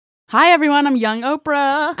Hi, everyone. I'm Young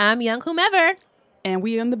Oprah. I'm Young Whomever. And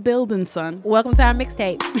we in the building, son. Welcome to our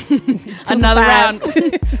mixtape. Another round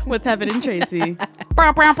with Heaven and Tracy.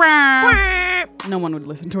 No one would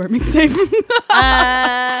listen to our mixtape.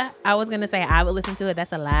 I was going to say I would listen to it.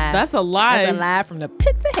 That's a lie. That's a lie. That's a lie from the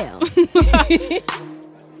pits of hell.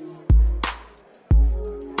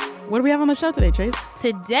 What do we have on the show today, Trace?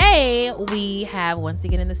 Today, we have, once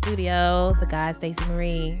again in the studio, the guy, Stacey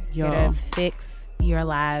Marie, here to fix your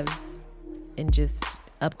lives and just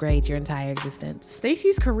upgrade your entire existence.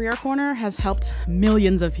 Stacey's Career Corner has helped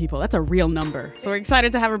millions of people. That's a real number. So we're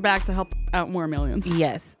excited to have her back to help out more millions.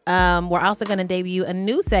 Yes. We're also going to debut a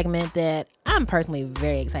new segment that I'm personally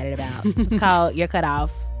very excited about. It's called You're Cut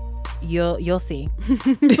Off. You'll see.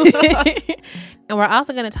 And we're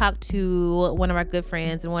also going to talk to one of our good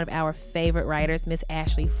friends and one of our favorite writers, Miss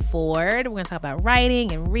Ashley Ford. We're going to talk about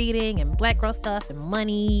writing and reading and black girl stuff and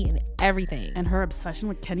money and everything. And her obsession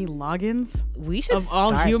with Kenny Loggins. We should of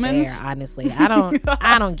all humans. there, honestly. I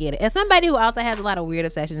don't get it. As somebody who also has a lot of weird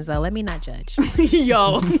obsessions, though, let me not judge.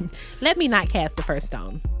 Yo. Let me not cast the first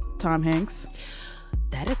stone. Tom Hanks.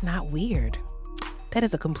 That is not weird. That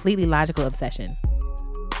is a completely logical obsession.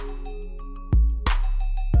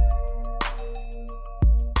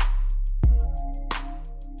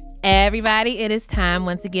 Everybody, it is time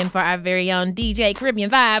once again for our very own DJ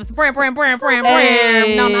Caribbean Vibes.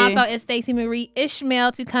 Hey. Known also as Stacey Marie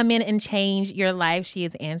Ishmael to come in and change your life. She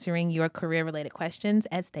is answering your career-related questions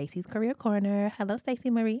at Stacey's Career Corner. Hello,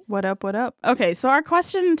 Stacey Marie. What up, what up? Okay, so our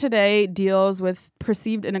question today deals with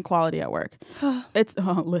perceived inequality at work.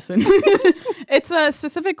 Listen. It's a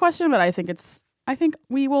specific question, but I think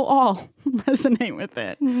we will all resonate with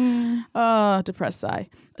it. Depressed sigh.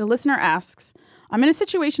 The listener asks, I'm in a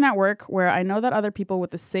situation at work where I know that other people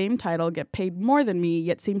with the same title get paid more than me,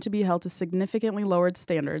 yet seem to be held to significantly lowered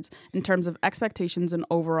standards in terms of expectations and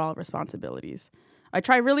overall responsibilities. I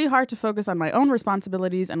try really hard to focus on my own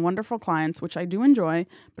responsibilities and wonderful clients, which I do enjoy,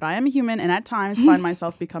 but I am a human and at times find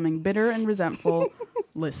myself becoming bitter and resentful.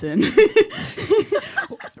 Listen.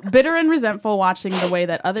 Bitter and resentful watching the way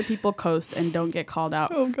that other people coast and don't get called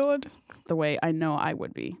out. Oh, God. The way I know I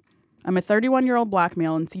would be. I'm a 31-year-old black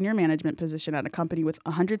male in senior management position at a company with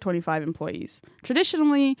 125 employees.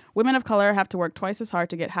 Traditionally, women of color have to work twice as hard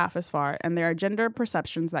to get half as far, and there are gender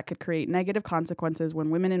perceptions that could create negative consequences when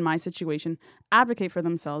women in my situation advocate for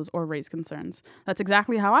themselves or raise concerns. That's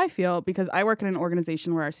exactly how I feel because I work in an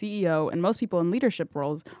organization where our CEO and most people in leadership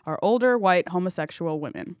roles are older, white, homosexual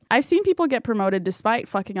women. I've seen people get promoted despite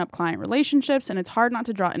fucking up client relationships, and it's hard not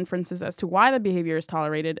to draw inferences as to why the behavior is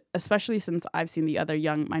tolerated, especially since I've seen the other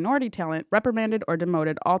young minority talent reprimanded or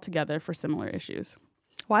demoted altogether for similar issues.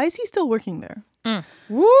 Why is he still working there?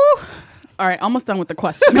 Woo! All right, almost done with the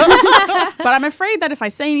question. But I'm afraid that if I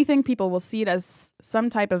say anything, people will see it as some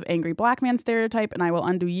type of angry black man stereotype, and I will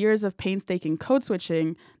undo years of painstaking code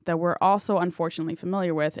switching that we're also unfortunately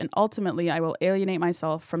familiar with, and ultimately I will alienate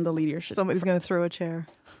myself from the leadership. Somebody's going to throw a chair.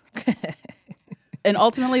 And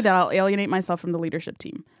ultimately that I'll alienate myself from the leadership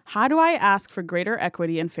team. How do I ask for greater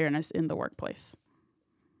equity and fairness in the workplace?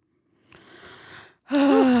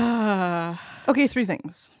 Okay, 3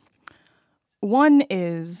 things. One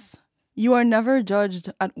is you are never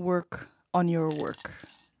judged at work on your work.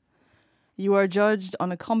 You are judged on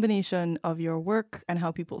a combination of your work and how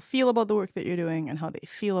people feel about the work that you're doing and how they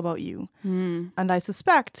feel about you. And I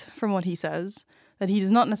suspect, from what he says, that he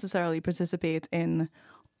does not necessarily participate in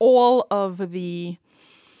all of the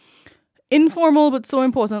informal but so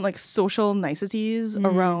important like social niceties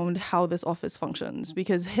around how this office functions,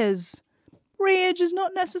 because his rage is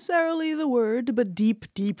not necessarily the word, but deep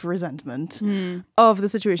resentment of the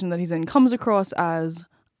situation that he's in comes across as,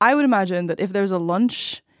 I would imagine that if there's a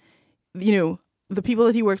lunch, you know, the people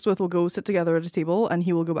that he works with will go sit together at a table and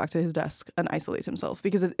he will go back to his desk and isolate himself,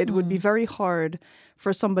 because it would be very hard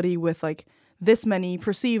for somebody with like this many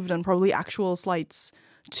perceived and probably actual slights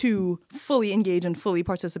to fully engage and fully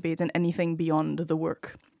participate in anything beyond the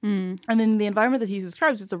work. And in the environment that he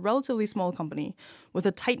describes, it's a relatively small company with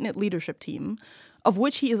a tight-knit leadership team, of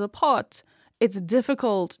which he is a part. It's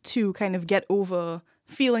difficult to kind of get over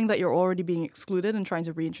feeling that you're already being excluded and trying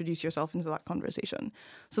to reintroduce yourself into that conversation.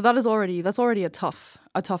 So that's already a tough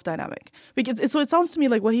dynamic. Because so it sounds to me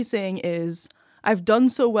like what he's saying is, I've done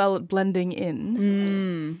so well at blending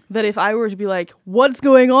in that if I were to be like, what's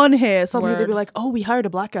going on here? Suddenly they'd be like, oh, we hired a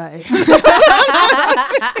black guy.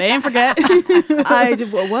 They ain't forget.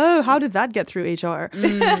 Whoa, how did that get through HR?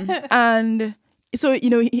 And so, you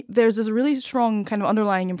know, there's this really strong kind of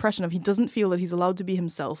underlying impression of he doesn't feel that he's allowed to be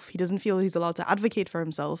himself. He doesn't feel that he's allowed to advocate for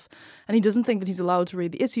himself. And he doesn't think that he's allowed to raise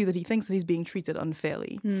the issue that he thinks that he's being treated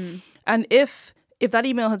unfairly. And if if that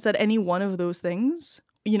email had said any one of those things,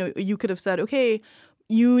 you could have said, okay,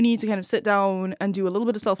 you need to kind of sit down and do a little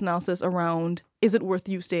bit of self-analysis around, is it worth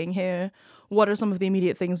you staying here? What are some of the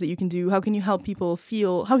immediate things that you can do? How can you help people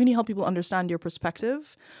understand your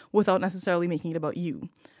perspective without necessarily making it about you,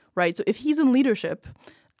 right? So if he's in leadership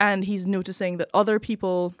and he's noticing that other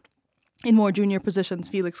people in more junior positions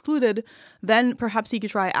feel excluded, then perhaps he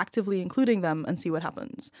could try actively including them and see what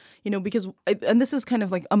happens. Because, and this is kind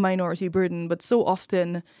of like a minority burden, but so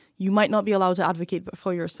often you might not be allowed to advocate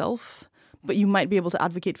for yourself, but you might be able to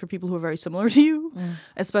advocate for people who are very similar to you,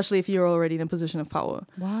 especially if you're already in a position of power.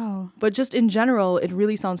 Wow. But just in general, it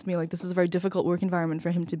really sounds to me like this is a very difficult work environment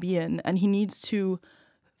for him to be in, and he needs to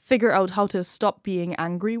figure out how to stop being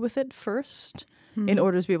angry with it first in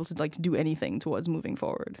order to be able to do anything towards moving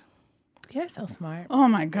forward. You're so smart. Oh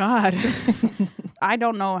my God. I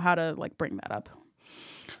don't know how to bring that up.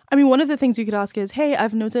 I mean, one of the things you could ask is, hey,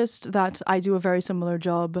 I've noticed that I do a very similar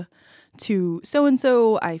job to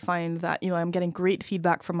so-and-so. I find that, I'm getting great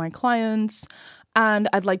feedback from my clients, and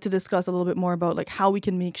I'd like to discuss a little bit more about how we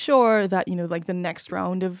can make sure that, the next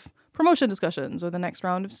round of promotion discussions or the next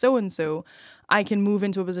round of so-and-so, I can move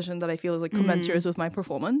into a position that I feel is commensurate with my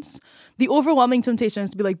performance. The overwhelming temptation is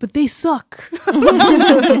to be like, but they suck.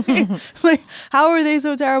 How are they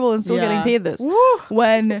so terrible and still getting paid this? Woo.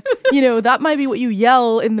 When, that might be what you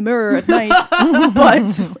yell in the mirror at night.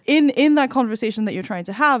 But in that conversation that you're trying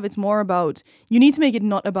to have, it's more about, you need to make it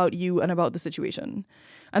not about you and about the situation.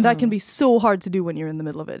 And that can be so hard to do when you're in the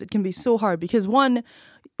middle of it. It can be so hard because, one,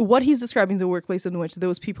 what he's describing is a workplace in which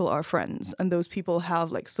those people are friends and those people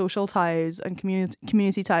have social ties and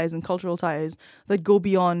community ties and cultural ties that go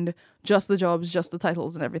beyond just the jobs, just the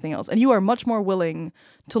titles and everything else. And you are much more willing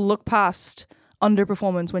to look past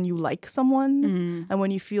underperformance when you like someone and when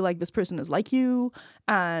you feel like this person is like you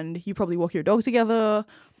and you probably walk your dog together,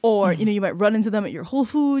 or you might run into them at your Whole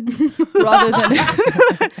Foods rather than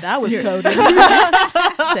that was coded.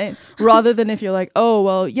 Rather than if you're like, oh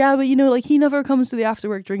well, yeah, but he never comes to the after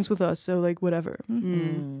work drinks with us, so whatever.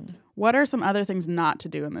 What are some other things not to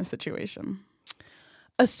do in this situation?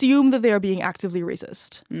 Assume that they are being actively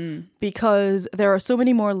racist because there are so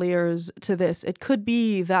many more layers to this. It could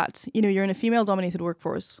be that, you're in a female-dominated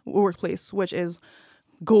workplace, which is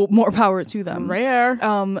go more power to them. Rare.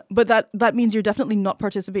 But that means you're definitely not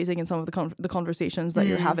participating in some of the conversations that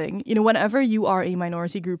you're having. Whenever you are a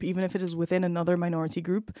minority group, even if it is within another minority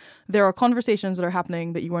group, there are conversations that are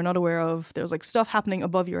happening that you are not aware of. There's stuff happening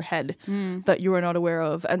above your head that you are not aware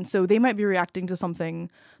of. And so they might be reacting to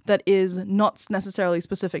something that is not necessarily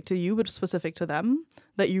specific to you, but specific to them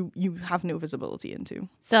that you have no visibility into.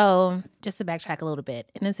 So just to backtrack a little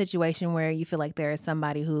bit, in a situation where you feel like there is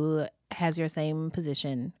somebody who has your same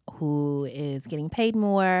position, who is getting paid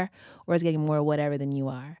more or is getting more whatever than you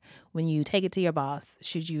are, when you take it to your boss,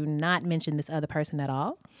 should you not mention this other person at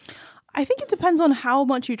all? I think it depends on how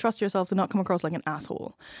much you trust yourself to not come across like an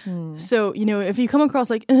asshole. So, if you come across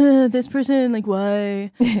this person,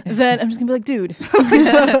 why? Then I'm just gonna be like, dude,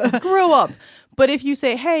 grow up. But if you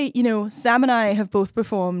say, hey, Sam and I have both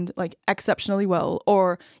performed exceptionally well,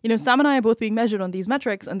 or, Sam and I are both being measured on these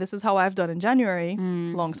metrics, and this is how I've done in January,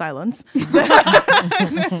 long silence.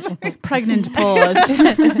 Pregnant pause.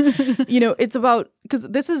 It's about, because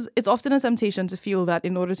it's often a temptation to feel that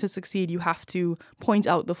in order to succeed, you have to point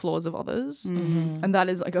out the flaws of others. And that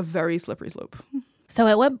is a very slippery slope. So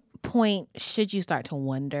at what point should you start to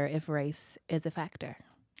wonder if race is a factor?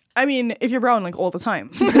 I mean, if you're brown all the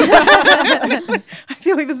time. I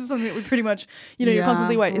feel like this is something that we pretty much, you're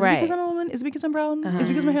constantly white. Is it because I'm a woman? Is it because I'm brown? Is it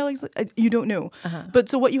because my hair you don't know. But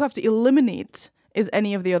so what you have to eliminate is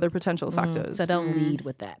any of the other potential factors. So don't lead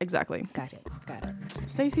with that. Exactly. Got it.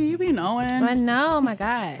 Stacey, you be knowing. I know, my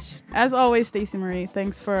gosh. As always, Stacey Marie,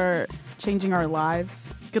 thanks for changing our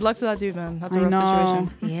lives. Good luck to that dude, man. That's a rough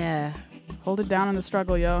situation. Yeah. Hold it down in the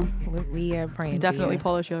struggle, yo. We are praying. Definitely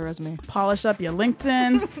polish your resume. Polish up your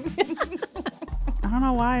LinkedIn. I don't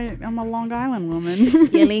know why I'm a Long Island woman.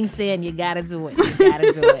 Your LinkedIn, you gotta do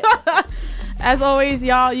it. As always,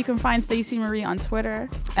 y'all, you can find Stacey Marie on Twitter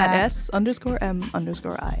at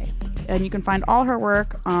S_M_I. And you can find all her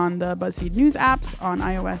work on the BuzzFeed News apps on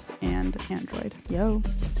iOS and Android. Yo.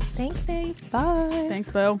 Thanks, Stacey. Bye. Thanks,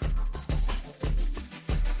 Bo.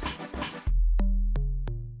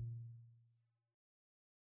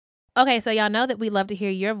 Okay, so y'all know that we love to hear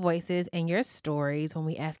your voices and your stories when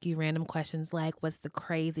we ask you random questions like, what's the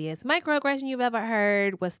craziest microaggression you've ever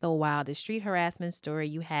heard? What's the wildest street harassment story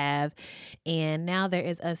you have? And now there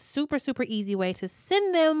is a super, super easy way to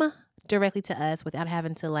send them directly to us without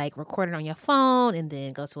having to like record it on your phone and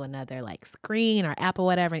then go to another like screen or app or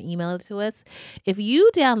whatever and email it to us. If you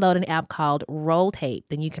download an app called Roll Tape,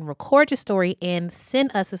 then you can record your story and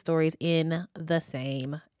send us the stories in the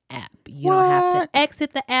same app. You don't have to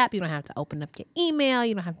exit the app. You don't have to open up your email.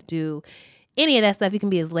 You don't have to do any of that stuff. You can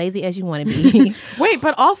be as lazy as you want to be. Wait,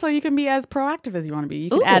 but also you can be as proactive as you want to be. You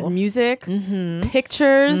can add music,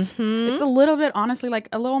 pictures. It's a little bit, honestly, like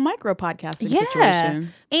a little micro podcasting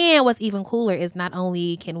situation. And what's even cooler is not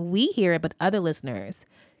only can we hear it, but other listeners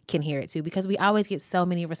can hear it too, because we always get so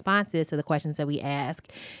many responses to the questions that we ask.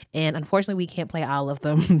 And unfortunately, we can't play all of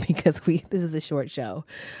them because this is a short show.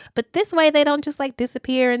 But this way, they don't just like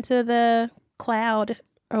disappear into the cloud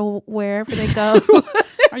or wherever they go.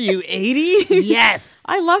 Are you 80? Yes.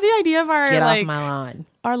 I love the idea of our Get off my lawn.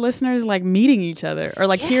 Our listeners like meeting each other or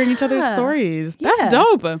like hearing each other's stories. That's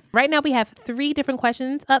dope. Right now we have 3 different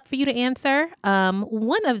questions up for you to answer.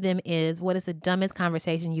 One of them is, what is the dumbest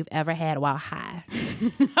conversation you've ever had while high?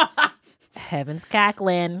 Heaven's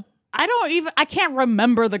cackling. I can't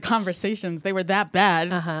remember the conversations. They were that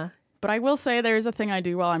bad. But I will say there's a thing I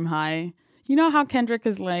do while I'm high. You know how Kendrick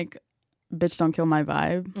is like, bitch, don't kill my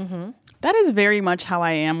vibe? That is very much how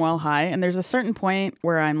I am while high. And there's a certain point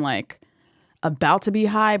where I'm like about to be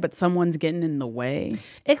high, but someone's getting in the way.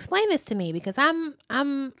 Explain this to me, because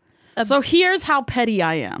I'm so here's how petty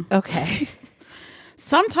I am. Okay.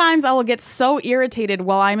 Sometimes I will get so irritated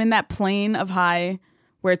while I'm in that plane of high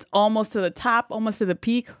where it's almost to the top, almost to the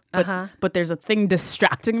peak, but there's a thing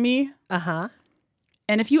distracting me. And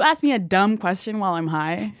if you ask me a dumb question while I'm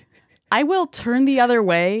high, I will turn the other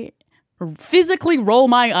way, physically roll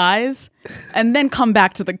my eyes, and then come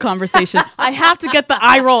back to the conversation. I have to get the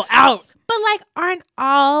eye roll out. But like, aren't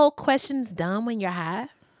all questions dumb when you're high?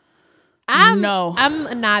 No. I'm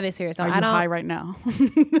a novice here, so Are you high right now?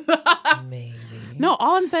 Maybe. No,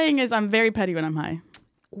 all I'm saying is I'm very petty when I'm high.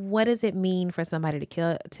 What does it mean for somebody to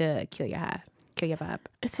kill your high, kill your vibe?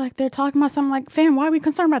 It's like they're talking about something like, fam, why are we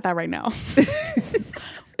concerned about that right now?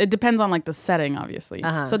 It depends on like the setting, obviously.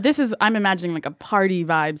 So I'm imagining like a party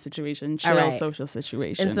vibe situation, chill social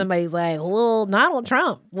situation. And somebody's like, well, Donald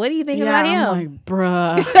Trump, what do you think about him? I'm like,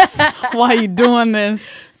 bruh, why are you doing this?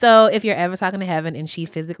 So if you're ever talking to Heaven and she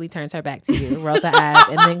physically turns her back to you, rolls her eyes,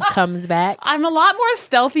 and then comes back. I'm a lot more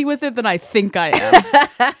stealthy with it than I think I am.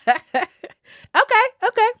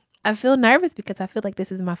 Okay. I feel nervous because I feel like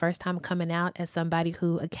this is my first time coming out as somebody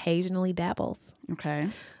who occasionally dabbles. Okay.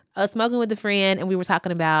 I was smoking with a friend and I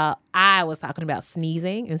was talking about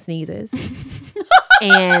sneezing and sneezes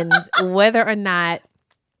and whether or not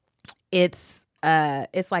it's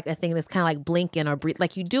like a thing that's kind of like blinking or breathe.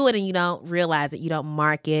 Like you do it and you don't realize it. You don't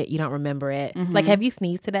mark it. You don't remember it. Like, have you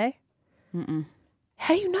sneezed today?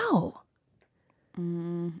 How do you know?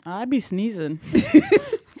 I'd be sneezing. I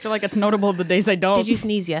feel like it's notable the days I don't. Did you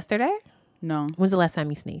sneeze yesterday? No. When's the last time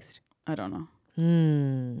you sneezed? I don't know.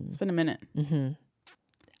 It's been a minute.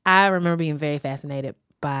 I remember being very fascinated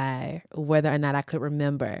by whether or not I could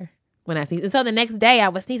remember when I sneezed. And so the next day I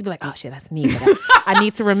would sneeze and be like, oh shit, I sneezed. I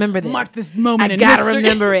need to remember this. Mark this moment I in gotta history.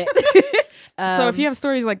 remember it. So if you have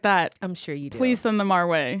stories like that, I'm sure you do. Please send them our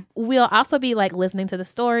way. We'll also be like listening to the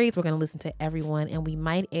stories. We're going to listen to everyone and we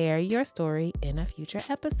might air your story in a future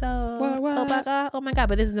episode. What? Oh my God.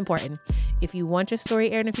 But this is important. If you want your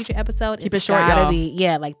story aired in a future episode, keep it short,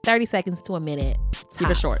 y'all. Like 30 seconds to a minute. Keep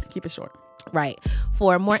it short. Right.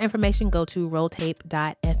 For more information, go to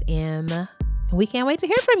rolltape.fm. And we can't wait to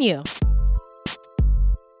hear from you.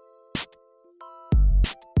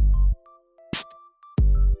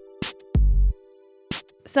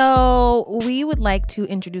 So we would like to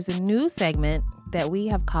introduce a new segment that we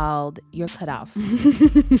have called You're Cut Off.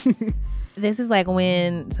 This is like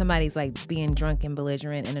when somebody's like being drunk and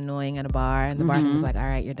belligerent and annoying at a bar and the bartender's like, all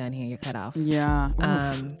right, you're done here. You're cut off. Yeah.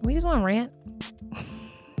 We just want to rant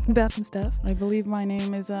about some stuff. I believe my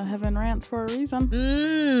name is Heaven Rants for a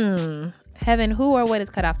reason. Heaven, who or what is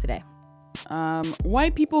cut off today?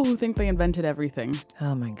 White people who think they invented everything.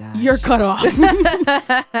 Oh my gosh. You're cut off.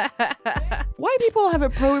 White people have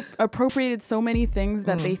appropriated so many things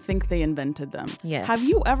that they think they invented them. Yes. Have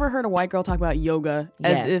you ever heard a white girl talk about yoga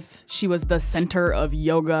as if she was the center of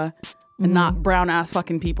yoga and not brown ass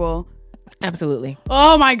fucking people? Absolutely.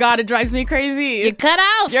 Oh my God, it drives me crazy. You're cut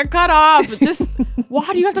off. You're cut off. Just why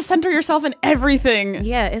do you have to center yourself in everything?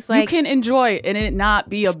 Yeah, it's like you can enjoy and it not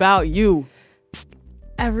be about you.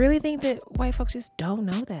 I really think that white folks just don't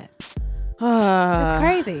know that. It's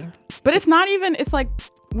crazy. But it's not even, it's like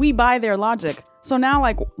we buy their logic. So now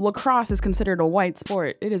like lacrosse is considered a white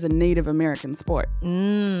sport. It is a Native American sport. You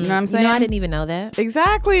know what I'm saying? I didn't even know that.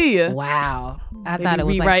 Exactly. Wow. I They thought it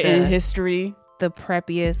was rewrite like in history. the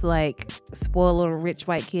preppiest, like, spoiled little rich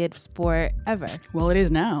white kid sport ever. Well, it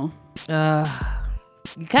is now.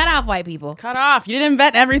 Cut off, white people. Cut off. You didn't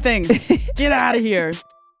invent everything. Get out of here.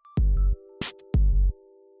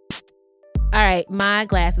 All right, my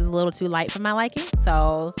glass is a little too light for my liking,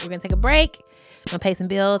 so we're going to take a break. I'm going to pay some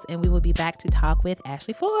bills, and we will be back to talk with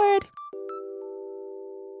Ashley Ford.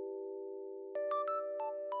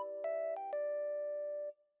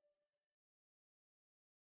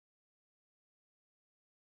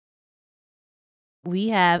 We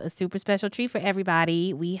have a super special treat for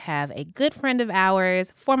everybody. We have a good friend of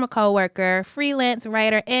ours, former coworker, freelance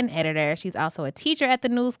writer, and editor. She's also a teacher at the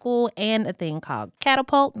New School and a thing called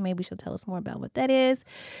Catapult. Maybe she'll tell us more about what that is.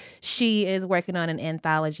 She is working on an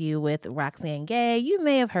anthology with Roxane Gay. You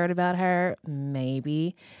may have heard about her,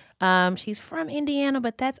 maybe. She's from Indiana,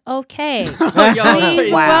 but that's okay.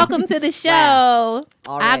 Please welcome to the show,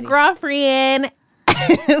 our girlfriend.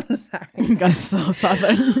 Sorry. You guys so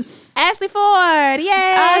southern. Ashley Ford, yay!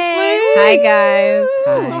 Ashley! Hi, guys.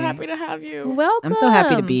 I'm Hi. so happy to have you. Welcome. I'm so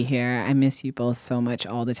happy to be here. I miss you both so much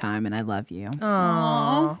all the time, and I love you.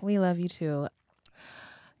 Aww, we love you too.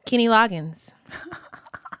 Kenny Loggins.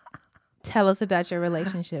 Tell us about your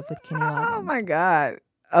relationship with Kenny Loggins. Oh, my God.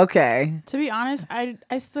 Okay. To be honest, I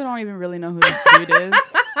still don't even really know who this dude is.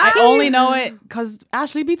 I only know it because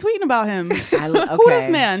Ashley be tweeting about him. Who this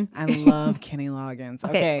man? I love Kenny Loggins.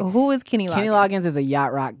 Okay, who is Kenny Loggins? Kenny Loggins is a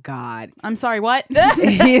yacht rock god. I'm sorry, what?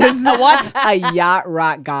 He is what? A yacht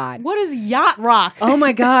rock god. What is yacht rock? Oh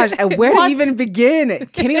my gosh. And where What? to even begin?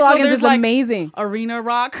 Kenny So Loggins there's is like amazing. Arena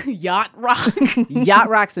rock, yacht rock. Yacht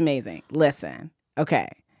rock's amazing. Listen. Okay.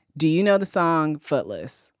 Do you know the song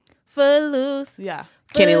Footloose? Footloose. Yeah.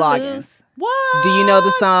 Kenny Footloose. Loggins. What? Do you know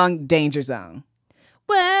the song Danger Zone?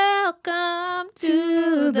 Welcome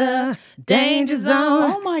to the Danger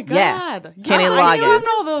Zone. Oh my Yeah. God. Kenny I do Loggins.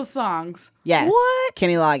 know those songs. Yes. What?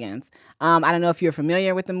 Kenny Loggins. I don't know if you're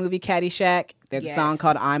familiar with the movie Caddyshack. There's a song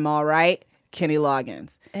called I'm All Right. Kenny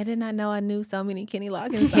Loggins. I did not know I knew so many Kenny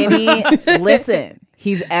Loggins songs. Kenny, listen,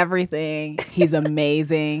 he's everything. He's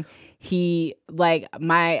amazing.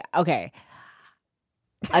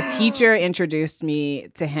 A teacher introduced me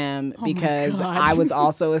to him because God. I was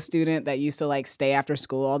also a student that used to like stay after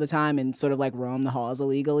school all the time and sort of like roam the halls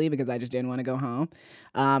illegally because I just didn't want to go home.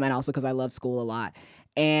 And also because I love school a lot.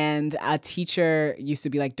 And a teacher used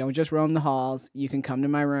to be like, don't just roam the halls. You can come to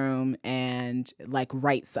my room and like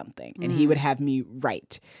write something. And he would have me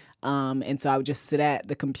write. And so I would just sit at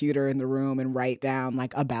the computer in the room and write down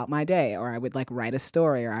like about my day, or I would like write a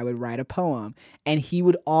story, or I would write a poem. And he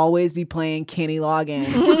would always be playing Kenny Loggins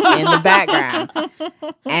in the background.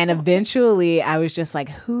 And eventually I was just like,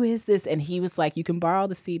 who is this? And he was like, you can borrow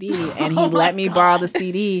the CD. And he let me borrow the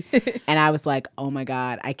CD. And I was like, oh my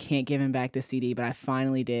God, I can't give him back the CD. But I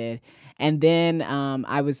finally did. And then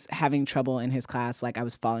I was having trouble in his class. Like I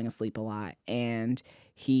was falling asleep a lot. And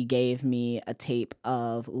he gave me a tape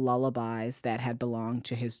of lullabies that had belonged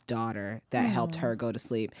to his daughter that helped her go to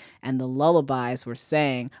sleep. And the lullabies were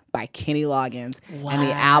sang by Kenny Loggins. Wow. And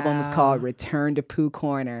the album was called Return to Pooh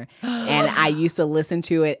Corner. And I used to listen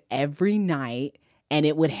to it every night and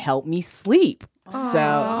it would help me sleep. Aww.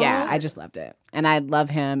 So yeah, I just loved it. And I love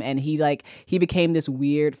him. And he became this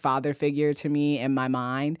weird father figure to me in my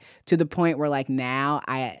mind, to the point where like now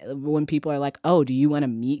when people are like, oh, do you want to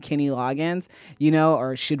meet Kenny Loggins? You know,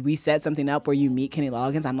 or should we set something up where you meet Kenny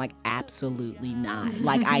Loggins? I'm like, absolutely not.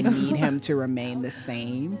 Like I need him to remain the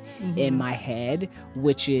same in my head,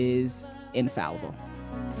 which is infallible.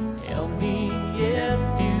 Help me if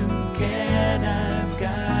you can. I've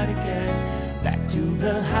got to get back to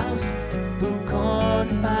the house, Pooh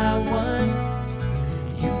Corner by one.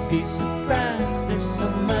 You'd be surprised, there's so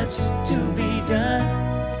much to be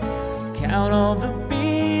done. Count all the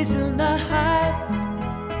bees in the hive,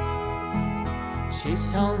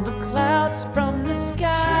 chase all the clouds from the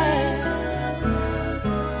sky.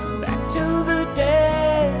 Back to the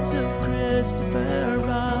days of Christopher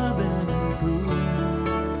Robin and Pooh.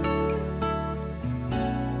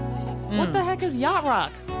 What the heck is yacht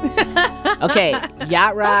rock? Okay,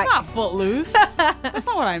 yacht rock. That's not Footloose. That's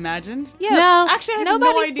not what I imagined. Yeah, No, Actually, I had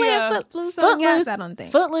nobody's no idea. playing Footloose on yachts, I don't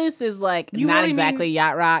think. Footloose is like You not really exactly mean-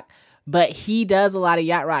 yacht rock, but he does a lot of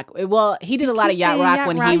yacht rock. Well, he did a lot of yacht rock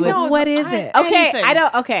when he was. No, What is it? Okay, anything. I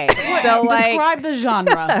don't. Okay, so like Describe the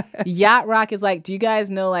genre. yacht rock is like. Do you guys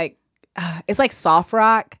know like? It's like soft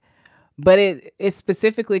rock, but it's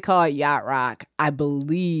specifically called yacht rock, I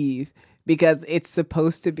believe, because it's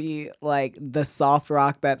supposed to be like the soft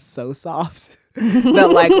rock that's so soft.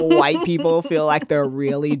 that like white people feel like they're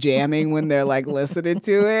really jamming when they're like listening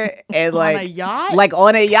to it, and like on a yacht. like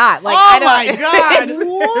on a yacht. Like, Oh I don't- my god! it's-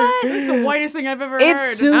 What? This is the whitest thing I've ever heard.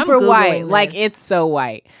 It's super Googling white. Like, this. it's so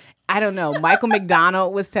white. I don't know. Michael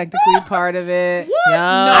McDonald was technically part of it. What?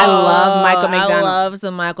 I love Michael McDonald. I love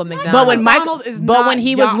some Michael McDonald. But when McDonald is but not when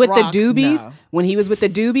he was yacht with rock, the Doobies, no. when he was with the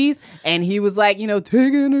Doobies, and he was like, you know,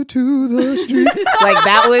 taking her to the street, like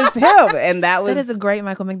that was him, and that was. that is a great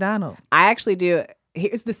Michael McDonald. I actually do.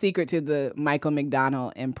 Here's the secret to the Michael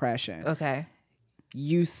McDonald impression: Okay.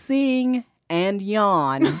 you sing and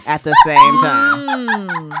yawn at the same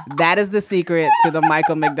time. That is the secret to the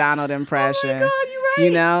Michael McDonald impression. Oh my god, you're right.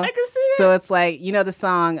 You know, I can see it. so it's like, you know, the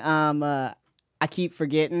song I Keep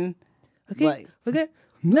Forgetting. Okay. Like, Okay.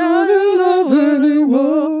 not in love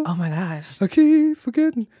anymore. Oh my gosh. I keep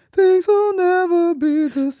forgetting things will never be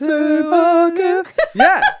the same again.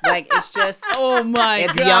 Yeah, like it's just oh my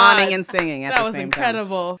it's god, yawning and singing at that the was same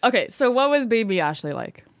incredible. Okay, so what was Baby Ashley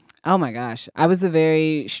like? time. Oh my gosh, I was a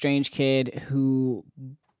very strange kid who,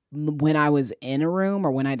 when I was in a room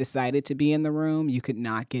or when I decided to be in the room, you could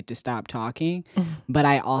not get to stop talking. But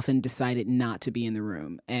I often decided not to be in the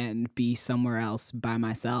room and be somewhere else by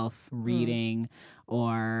myself, reading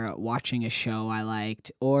or watching a show I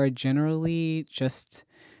liked, or generally just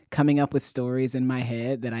coming up with stories in my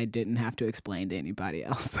head that I didn't have to explain to anybody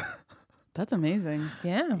else. That's amazing.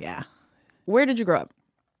 Yeah. Yeah. Where did you grow up?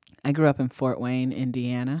 I grew up in Fort Wayne,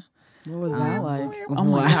 Indiana. What was that like? Oh Wow.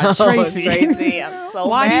 my god, Tracy. Tracy, I'm so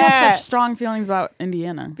Why do you have mad. such strong feelings about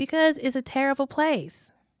Indiana? Because it's a terrible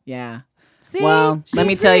place. Yeah. See? Well, let She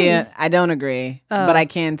me tell you, agrees. I don't agree. Oh. But I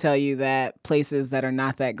can tell you that places that are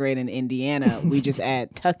not that great in Indiana, we just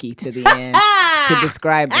add Tucky to the end to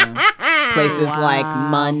describe them. Places like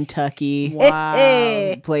Muntucky.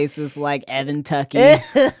 Wow. Places like Evan-tucky.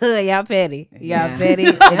 Y'all petty. Y'all Yeah. petty.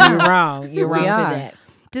 And you're wrong. You're We wrong are. for that.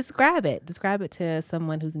 Describe it. Describe it to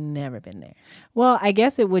someone who's never been there. Well, I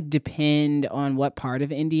guess it would depend on what part of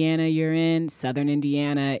Indiana you're in. Southern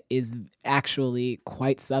Indiana is actually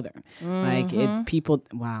quite southern. Like it, people.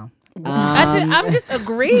 Wow. I'm just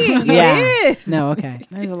agreeing. Yeah. It is. No. Okay.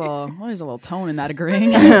 There's a little tone in that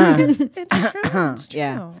agreeing. It's true. It's true.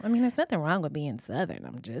 Yeah. I mean, there's nothing wrong with being Southern.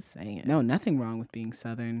 I'm just saying. No, nothing wrong with being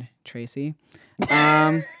Southern, Tracy.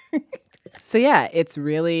 So yeah, it's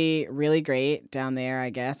really, really great down there,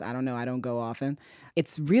 I guess. I don't know. I don't go often.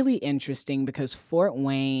 It's really interesting because Fort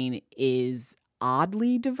Wayne is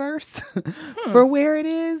oddly diverse for where it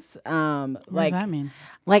is. What does that mean?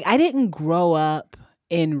 Like I didn't grow up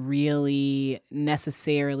in really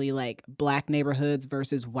necessarily like black neighborhoods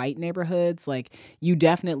versus white neighborhoods. Like you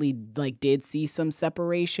definitely like did see some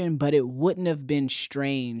separation, but it wouldn't have been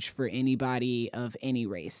strange for anybody of any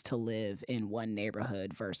race to live in one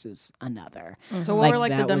neighborhood versus another. So what Like, were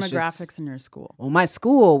like the that was demographics just- in your school? Well, my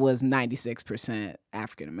school was 96%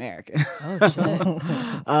 African American. Oh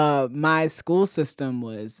shit. My school system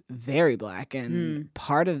was very black, and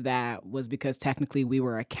part of that was because technically we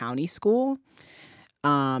were a county school.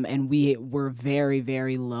 And we were very,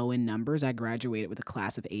 very low in numbers. I graduated with a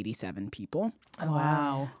class of 87 people.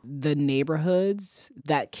 Wow. The neighborhoods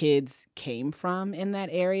that kids came from in that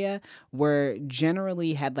area were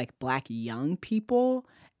generally had like black young people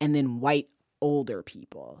and then white older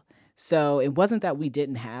people. So it wasn't that we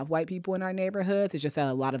didn't have white people in our neighborhoods. It's just that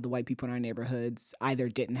a lot of the white people in our neighborhoods either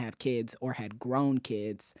didn't have kids or had grown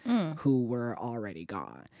kids who were already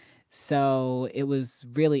gone. So it was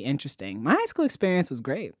really interesting. My high school experience was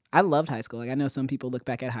great. I loved high school. Like I know some people look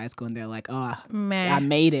back at high school and they're like, "Oh, I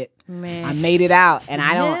made it. I made it out." And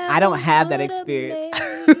I don't have that experience.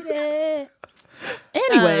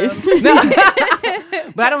 Anyways,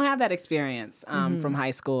 But I don't have that experience from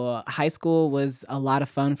high school. High school was a lot of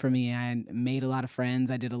fun for me. I made a lot of friends.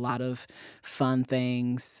 I did a lot of fun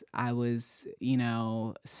things. I was,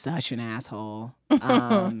 such an asshole to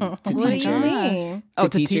What do you teachers. mean? Oh,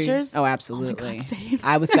 to teachers? Oh, absolutely. same.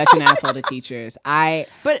 I was such an asshole to teachers.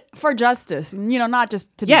 but for justice, not just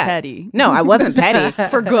to be Yeah. petty. No, I wasn't petty.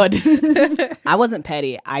 For good. I wasn't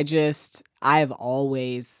petty. I've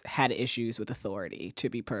always had issues with authority, to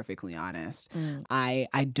be perfectly honest. I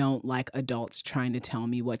don't like adults trying to tell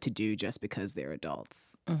me what to do just because they're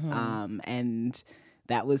adults. And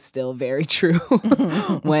that was still very true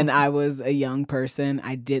when I was a young person.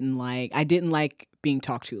 I didn't like being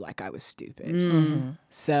talked to like I was stupid.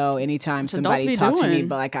 So anytime What's somebody adults be talked to me doing?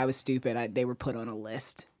 but like I was stupid, they were put on a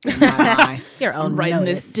list. In my mind. Your own I'm writing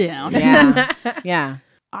notice. this down. Yeah. Yeah.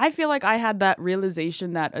 I feel like I had that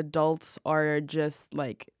realization that adults are just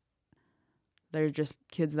like, they're just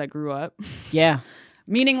kids that grew up. Yeah.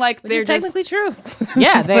 Meaning like Which they're is technically just, true.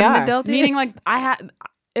 Yeah, they what an are. adult meaning is. like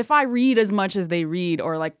if I read as much as they read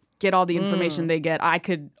or like get all the information they get, I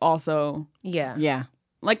could also Yeah. Yeah.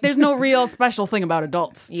 like there's no real special thing about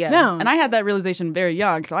adults. Yeah. No. And I had that realization very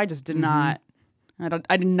young, so I just did not.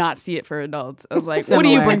 I did not see it for adults. I was like, what do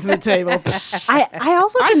you Similar. bring to the table? I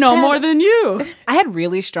also I just know had- more than you. I had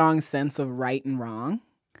really strong sense of right and wrong.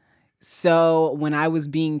 So when I was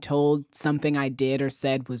being told something I did or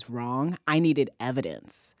said was wrong, I needed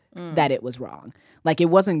evidence that it was wrong. Like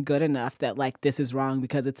it wasn't good enough that like this is wrong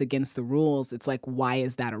because it's against the rules. It's like, why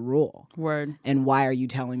is that a rule? Word. And why are you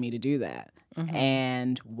telling me to do that?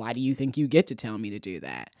 And why do you think you get to tell me to do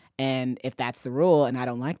that? And if that's the rule and I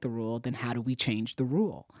don't like the rule, then how do we change the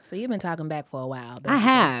rule? So you've been talking back for a while. I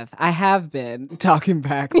have been talking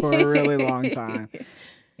back for a really long time.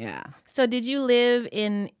 Yeah, So did you live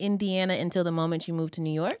in Indiana until the moment you moved to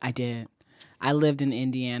New York? I did. I lived in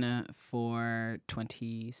Indiana for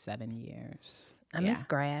 27 years. I miss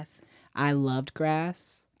grass. I loved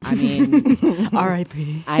grass. I mean,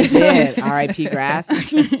 R.I.P. I did. R.I.P. grass.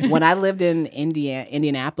 When I lived in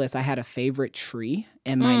Indianapolis, I had a favorite tree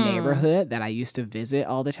in my neighborhood that I used to visit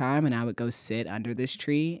all the time. And I would go sit under this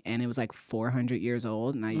tree. And it was like 400 years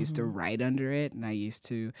old. And I used to write under it. And I used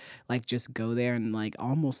to like just go there and like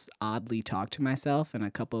almost oddly talk to myself. And a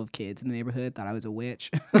couple of kids in the neighborhood thought I was a witch.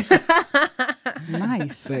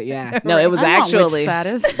 Nice. But yeah, no, it was I want witch actually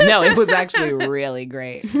status. no, it was actually really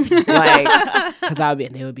great. Like, because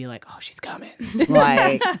they would be like, "Oh, she's coming,"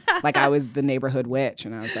 like I was the neighborhood witch,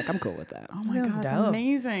 and I was like, "I'm cool with that." Oh my Sounds God, that's dope.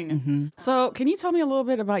 amazing. So, can you tell me a little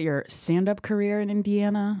bit about your stand-up career in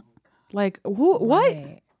Indiana? Like, what?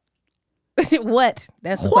 Right. What?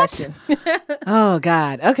 That's the question. Oh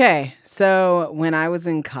God. Okay. So when I was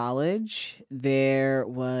in college, there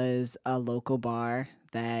was a local bar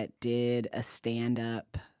that did a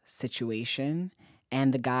stand-up situation,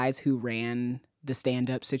 and the guys who ran the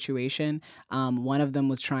stand-up situation, one of them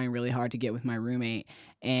was trying really hard to get with my roommate,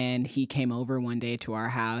 and he came over one day to our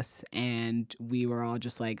house, and we were all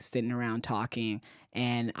just like sitting around talking,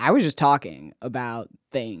 and I was just talking about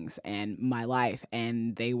things and my life,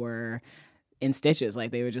 and they were in stitches.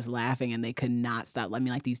 Like they were just laughing and they could not stop. I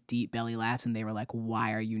mean, like these deep belly laughs, and they were like,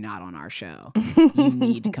 "Why are you not on our show? You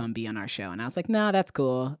need to come be on our show." And I was like, "No, that's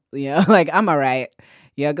cool. You know, like I'm all right."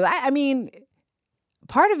 You know, because I mean,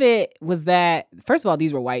 part of it was that, first of all,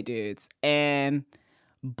 these were white dudes, and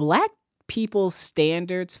black people's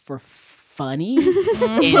standards for funny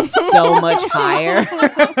is so much higher.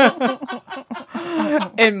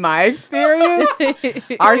 In my experience,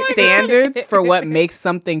 our standards for what makes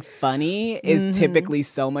something funny is typically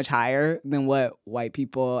so much higher than what white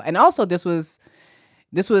people. And also, this was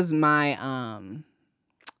my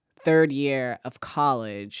third year of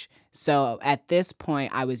college. So at this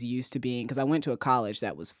point, I was used to being, because I went to a college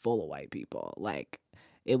that was full of white people. Like,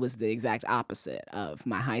 it was the exact opposite of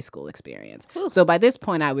my high school experience. So by this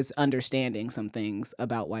point, I was understanding some things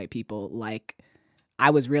about white people. Like,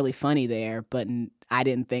 I was really funny there, but I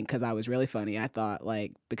didn't think because I was really funny. I thought,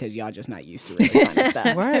 like, because y'all just not used to really funny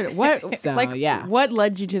stuff. Word. What? So, like, yeah. What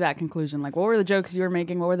led you to that conclusion? Like, what were the jokes you were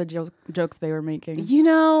making? What were the jokes they were making? You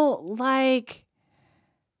know, like,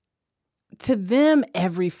 to them,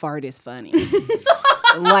 every fart is funny.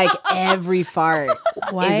 Like, every fart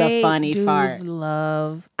is a funny dudes fart.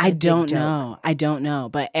 Love. I a dick don't joke. know. I don't know.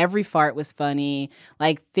 But every fart was funny.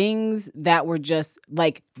 Like, things that were just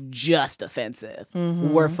offensive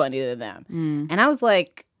were funny to them. And I was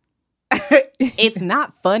like, it's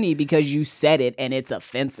not funny because you said it and it's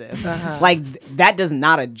offensive. Like, that does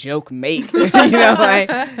not a joke make. You know,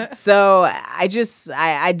 like, so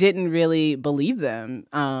I didn't really believe them.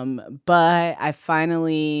 But I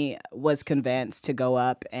finally was convinced to go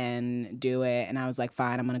up and do it. And I was like,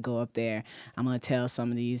 fine, I'm going to go up there. I'm going to tell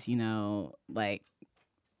some of these, you know, like,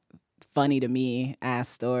 funny to me ass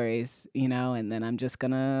stories, you know, and then I'm just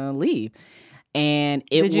going to leave. And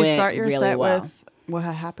it Did you went start your really set well. with what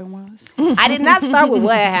had happened was? I did not start with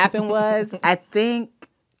what had happened was. I think,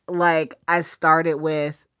 like, I started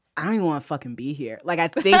with, I don't even want to fucking be here. Like, I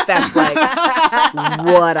think that's, like,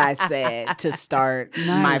 what I said to start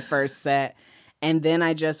my first set. And then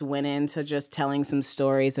I just went into just telling some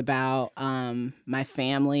stories about my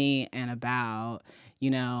family and about, you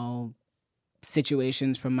know,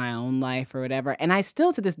 situations from my own life or whatever. And I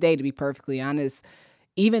still, to this day, to be perfectly honest,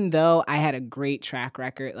 even though I had a great track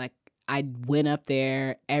record, like, I went up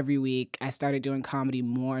there every week. I started doing comedy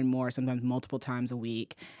more and more, sometimes multiple times a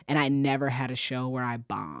week. And I never had a show where I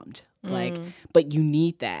bombed. Like, but you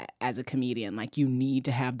need that as a comedian. Like, you need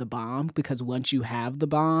to have the bomb, because once you have the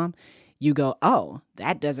bomb, you go, oh,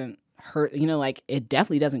 that doesn't hurt, like it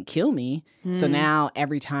definitely doesn't kill me. So now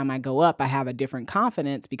every time I go up, I have a different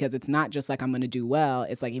confidence because it's not just like I'm going to do well.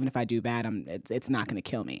 It's like even if I do bad, it's not going to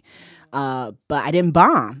kill me. But I didn't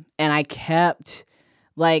bomb, and I kept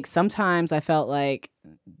like sometimes I felt like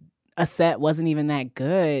a set wasn't even that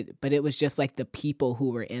good, but it was just like the people who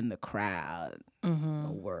were in the crowd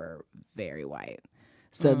were very white.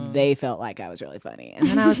 So they felt like I was really funny. And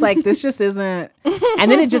then I was like, this just isn't.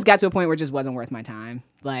 And then it just got to a point where it just wasn't worth my time.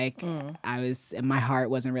 Like my heart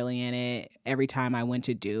wasn't really in it. Every time I went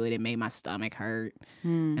to do it, it made my stomach hurt.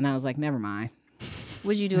 And I was like, never mind.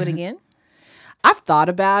 Would you do it again? I've thought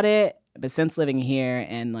about it. But since living here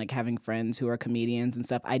and like having friends who are comedians and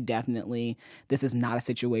stuff, this is not a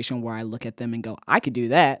situation where I look at them and go, I could do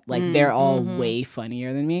that. Like they're all way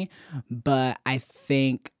funnier than me, but I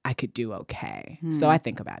think I could do okay. So I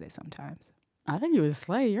think about it sometimes. I think you would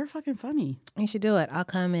slay. You're fucking funny. You should do it. I'll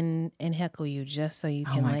come and heckle you just so you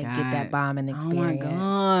can my get God. that bombing experience. Oh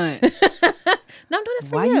my God. No, I'm doing this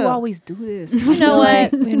for Why you. you always do this? You know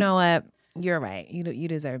what? You know what? You're right. You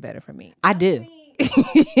deserve better from me. I do.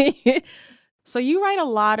 So you write a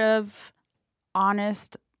lot of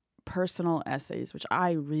honest personal essays, which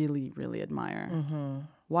I really, really admire.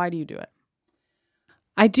 Why do you do it?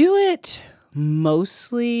 I do it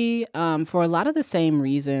mostly for a lot of the same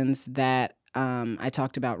reasons that I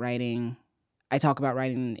talk about writing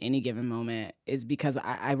in any given moment, is because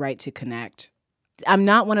I write to connect. I'm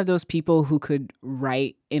not one of those people who could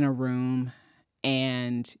write in a room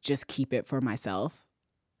and just keep it for myself.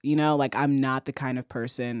 Like I'm not the kind of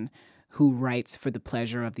person who writes for the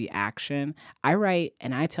pleasure of the action. I write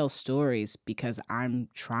and I tell stories because I'm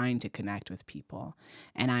trying to connect with people,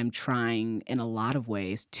 and I'm trying in a lot of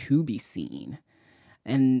ways to be seen.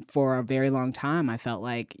 And for a very long time, I felt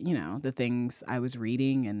like, the things I was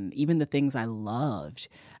reading and even the things I loved,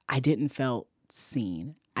 I didn't feel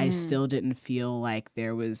seen. I still didn't feel like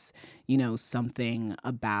there was, something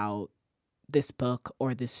about this book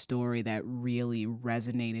or this story that really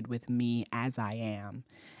resonated with me as I am.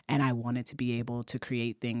 And I wanted to be able to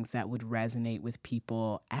create things that would resonate with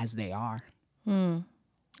people as they are.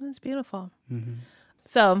 That's beautiful.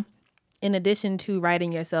 So, in addition to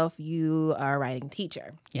writing yourself, you are a writing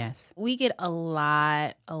teacher. Yes. We get a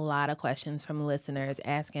lot of questions from listeners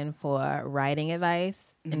asking for writing advice,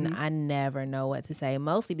 and I never know what to say,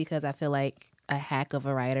 mostly because I feel like a hack of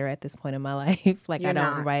a writer at this point in my life. Like, I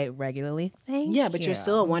don't write regularly. Thank you. Yeah, but you're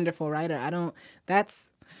still a wonderful writer.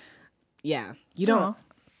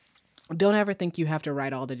 Don't ever think you have to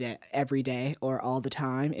write all the day, every day or all the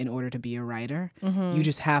time in order to be a writer. You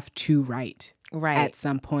just have to write. Right. At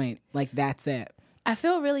some point. Like, that's it. I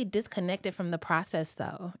feel really disconnected from the process,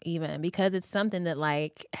 though, even because it's something that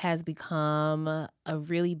like has become a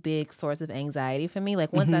really big source of anxiety for me.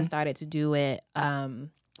 Like once I started to do it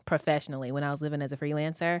professionally when I was living as a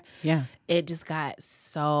freelancer, it just got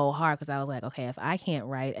so hard because I was like, okay, if I can't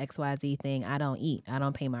write XYZ thing, I don't eat. I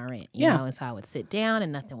don't pay my rent. You know? And so I would sit down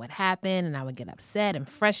and nothing would happen, and I would get upset and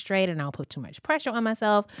frustrated, and I would put too much pressure on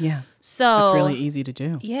myself. Yeah. So it's really easy to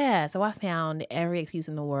do. Yeah. So I found every excuse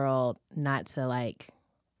in the world not to like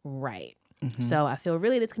write. So I feel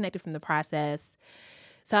really disconnected from the process.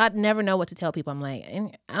 So I'd never know what to tell people. I'm like,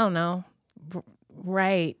 I don't know.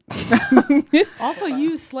 Right. Also,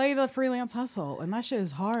 you slay the freelance hustle, and that shit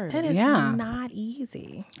is hard. It is not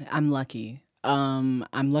easy. I'm lucky. I'm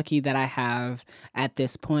lucky that I have, at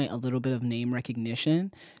this point, a little bit of name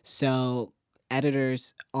recognition. So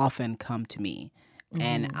editors often come to me.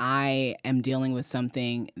 And I am dealing with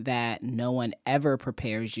something that no one ever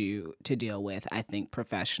prepares you to deal with, I think,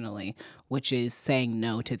 professionally, which is saying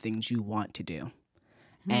no to things you want to do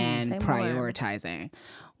and prioritizing.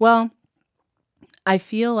 Well, I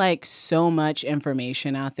feel like so much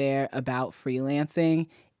information out there about freelancing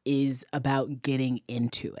is about getting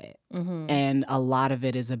into it. And a lot of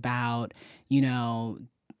it is about,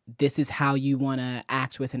 this is how you want to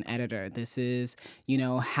act with an editor. This is,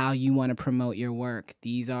 how you want to promote your work.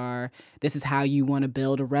 This is how you want to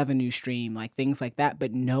build a revenue stream, like things like that.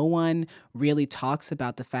 But no one really talks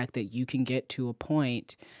about the fact that you can get to a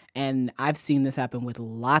point, and I've seen this happen with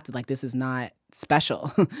lots, like this is not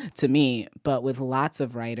special to me, but with lots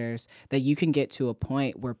of writers, that you can get to a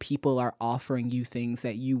point where people are offering you things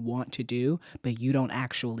that you want to do, but you don't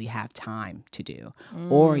actually have time to do,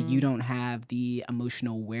 or you don't have the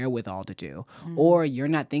emotional wherewithal to do, or you're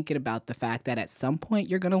not thinking about the fact that at some point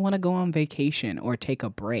you're going to want to go on vacation or take a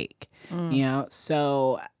break,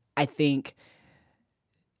 So I think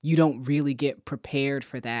you don't really get prepared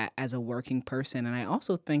for that as a working person. And I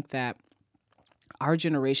also think that our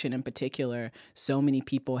generation in particular, so many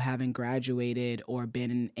people having graduated or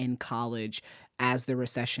been in college as the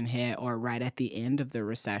recession hit or right at the end of the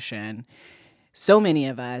recession, so many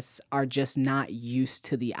of us are just not used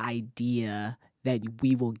to the idea that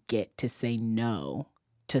we will get to say no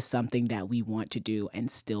to something that we want to do and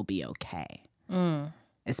still be okay,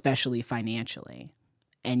 especially financially.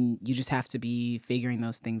 And you just have to be figuring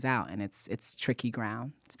those things out, and it's tricky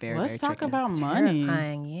ground. It's very, Let's very talk tricky. about money.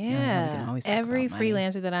 Terrifying. we can Yeah. always talk Every about money.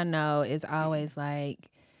 freelancer that I know is always like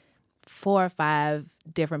 4 or 5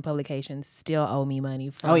 different publications still owe me money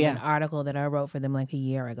from an article that I wrote for them like a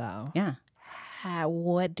year ago. Yeah.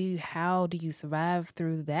 How do you survive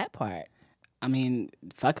through that part? I mean,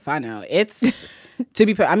 fuck if I know. It's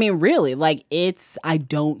really, like, I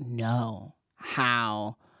don't know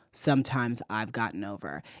how sometimes I've gotten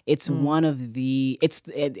over. It's one of the,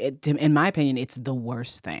 in my opinion, it's the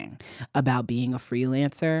worst thing about being a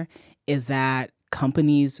freelancer is that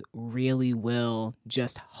companies really will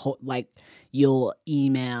just you'll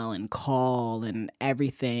email and call and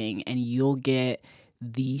everything, and you'll get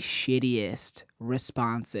the shittiest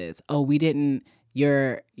responses. Oh,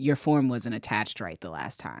 your form wasn't attached right the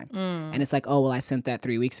last time. And it's like, oh, well, I sent that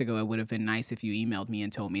 3 weeks ago. It would have been nice if you emailed me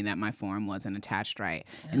and told me that my form wasn't attached right.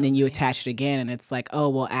 And then you attach it again, and it's like, oh,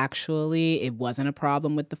 well, actually, it wasn't a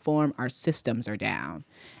problem with the form. Our systems are down.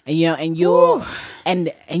 And you would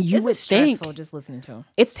It's think stressful just listening to 'em.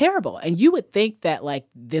 it's terrible. And you would think that like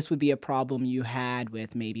this would be a problem you had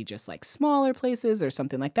with maybe just like smaller places or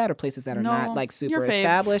something like that, or places that are not like super your faves.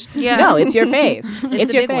 established. Yeah. No, it's your face.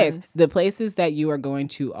 It's the your big face. ones. The places that you are going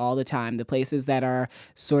to all the time, the places that are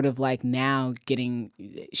sort of like now getting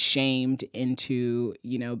shamed into,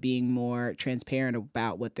 being more transparent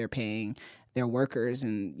about what they're paying their workers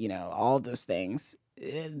and, all of those things.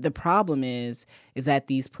 The problem is that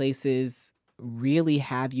these places really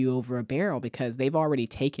have you over a barrel because they've already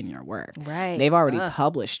taken your work. Right. They've already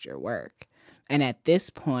published your work. And at this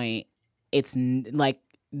point, it's like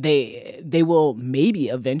they will maybe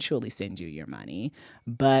eventually send you your money,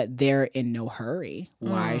 but they're in no hurry.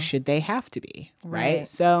 Why should they have to be? Right?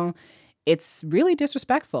 So it's really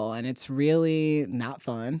disrespectful and it's really not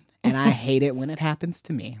fun. And I hate it when it happens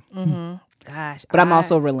to me. Gosh. But I'm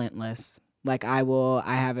also relentless. Like I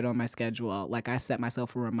have it on my schedule. Like I set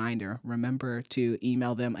myself a reminder. Remember to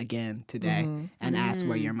email them again today and ask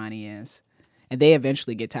where your money is. And they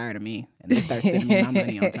eventually get tired of me and they start sending me my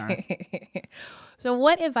money on time. So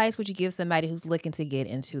what advice would you give somebody who's looking to get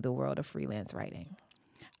into the world of freelance writing?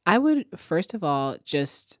 I would, first of all,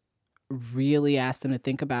 just really ask them to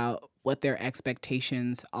think about what their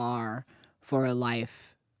expectations are for a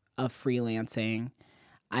life of freelancing.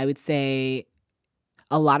 I would say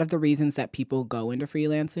a lot of the reasons that people go into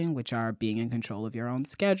freelancing, which are being in control of your own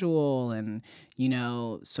schedule and,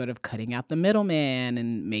 sort of cutting out the middleman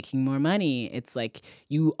and making more money. It's like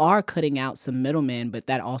you are cutting out some middlemen, but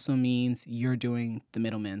that also means you're doing the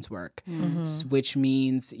middleman's work, which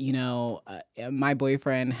means, my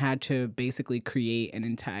boyfriend had to basically create an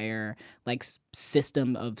entire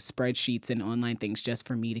system of spreadsheets and online things just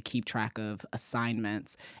for me to keep track of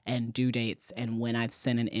assignments and due dates and when I've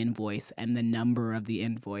sent an invoice and the number of the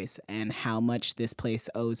invoice and how much this place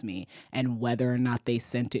owes me and whether or not they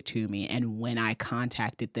sent it to me and when I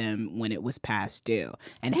contacted them when it was past due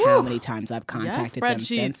and how many times I've contacted them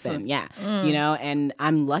since then. Yeah. And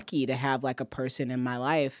I'm lucky to have a person in my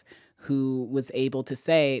life who was able to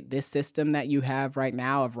say, this system that you have right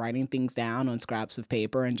now of writing things down on scraps of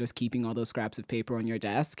paper and just keeping all those scraps of paper on your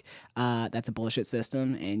desk, that's a bullshit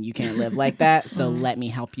system and you can't live like that. So let me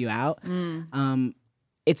help you out.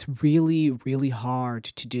 It's really, really hard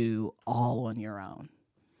to do all on your own.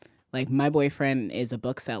 Like my boyfriend is a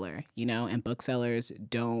bookseller, and booksellers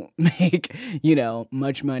don't make,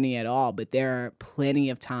 much money at all. But there are plenty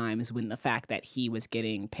of times when the fact that he was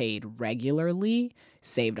getting paid regularly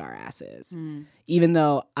saved our asses. Even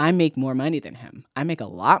though I make more money than him. I make a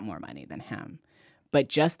lot more money than him. But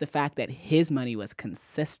just the fact that his money was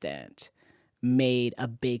consistent made a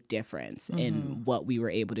big difference in what we were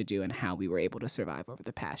able to do and how we were able to survive over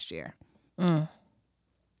the past year.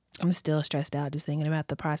 I'm still stressed out just thinking about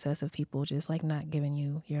the process of people just not giving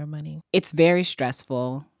you your money. It's very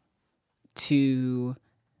stressful to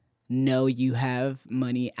know you have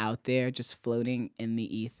money out there just floating in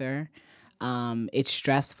the ether. It's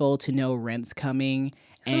stressful to know rent's coming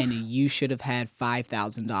and you should have had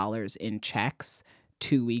 $5,000 in checks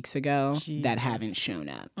 2 weeks ago that haven't shown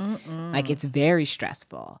up. It's very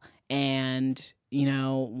stressful. And,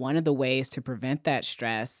 one of the ways to prevent that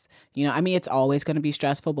stress, it's always going to be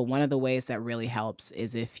stressful, but one of the ways that really helps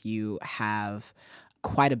is if you have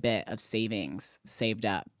quite a bit of savings saved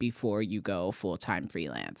up before you go full-time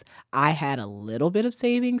freelance. I had a little bit of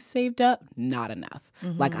savings saved up, not enough.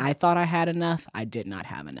 Like I thought I had enough, I did not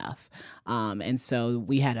have enough. And so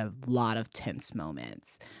we had a lot of tense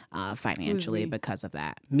moments financially because of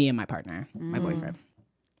that. Me and my partner, my boyfriend.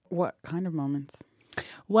 What kind of moments?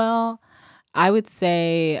 Well, I would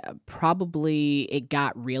say probably it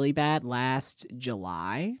got really bad last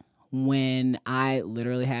July when I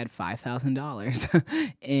literally had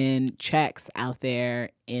 $5,000 in checks out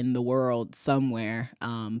there in the world somewhere,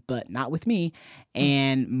 but not with me.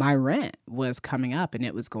 And my rent was coming up and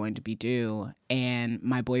it was going to be due. And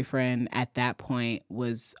my boyfriend at that point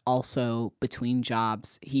was also between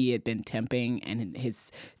jobs. He had been temping and his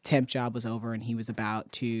temp job was over and he was about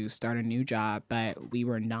to start a new job. But we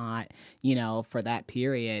were not, for that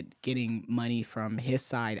period, getting money from his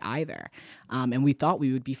side either. And we thought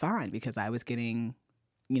we would be fine because I was getting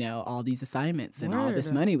all these assignments and all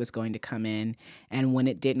this money was going to come in. And when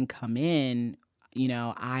it didn't come in,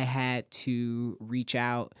 I had to reach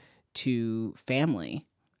out to family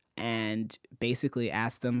and basically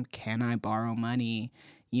ask them, can I borrow money,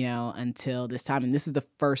 until this time? And this is the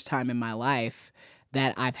first time in my life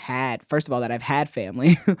that I've had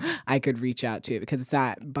family I could reach out to, because it's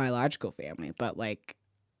not biological family, but like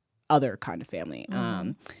other kind of family.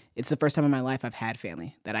 It's the first time in my life I've had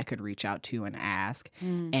family that I could reach out to and ask.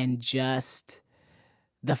 And just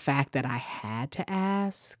the fact that I had to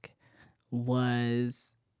ask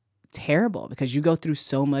was terrible, because you go through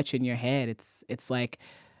so much in your head. It's like,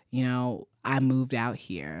 I moved out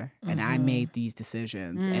here and I made these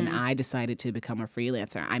decisions and I decided to become a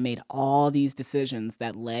freelancer. I made all these decisions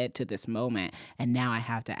that led to this moment. And now I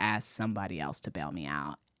have to ask somebody else to bail me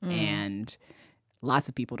out. And lots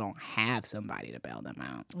of people don't have somebody to bail them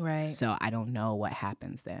out. Right. So I don't know what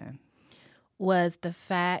happens then. Was the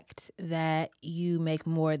fact that you make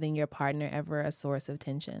more than your partner ever a source of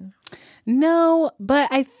tension? No, but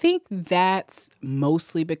I think that's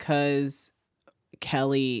mostly because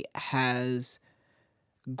Kelly has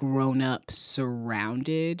grown up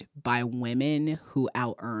surrounded by women who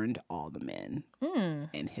out-earned all the men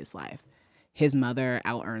in his life. His mother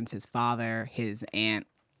out-earns his father. His aunt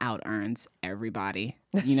out-earns everybody.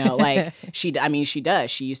 Like she does.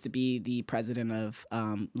 She used to be the president of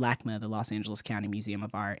LACMA, the Los Angeles County Museum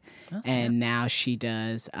of Art. And now she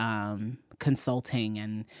does consulting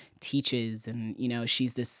and teaches, and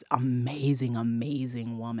she's this amazing,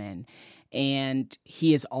 amazing woman. And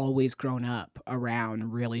he has always grown up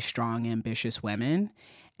around really strong, ambitious women.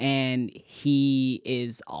 And he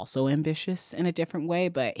is also ambitious in a different way,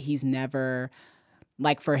 but he's never,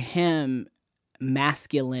 like, for him,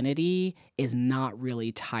 masculinity is not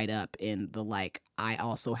really tied up in the, like, I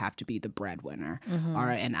also have to be the breadwinner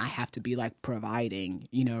and I have to be like providing,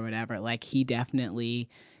 whatever. Like, he definitely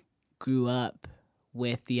grew up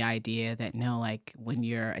with the idea that no, like, when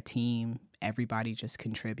you're a team, everybody just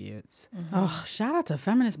contributes. Oh, shout out to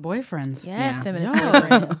feminist boyfriends. Yes, feminist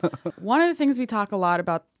boyfriends. One of the things we talk a lot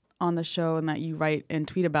about on the show and that you write and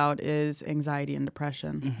tweet about is anxiety and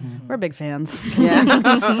depression. We're big fans.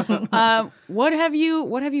 Yeah. What have you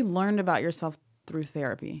learned about yourself through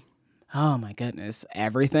therapy? Oh my goodness,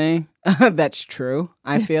 everything. That's true.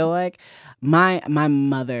 I feel like my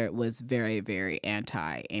mother was very, very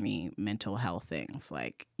anti any mental health things.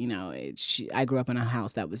 Like, I grew up in a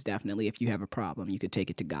house that was definitely, if you have a problem, you could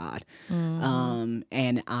take it to God.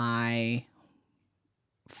 And I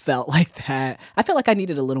felt like that. I felt like I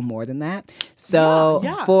needed a little more than that. So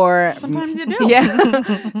for sometimes you do.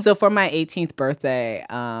 Yeah. So for my 18th birthday,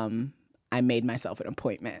 I made myself an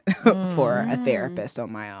appointment for a therapist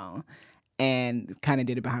on my own, and kind of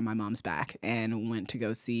did it behind my mom's back, and went to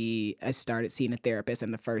go see. I started seeing a therapist,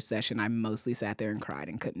 and the first session I mostly sat there and cried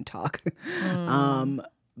and couldn't talk.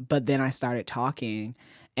 But then I started talking,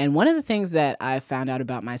 and one of the things that I found out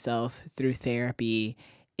about myself through therapy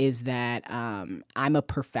is that I'm a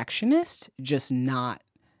perfectionist, just not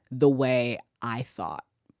the way I thought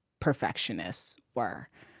perfectionists were.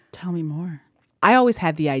 Tell me more. I always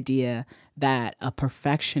had the idea that a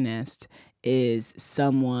perfectionist is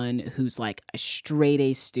someone who's like a straight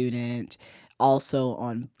A student, also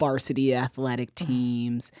on varsity athletic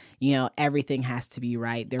teams. Everything has to be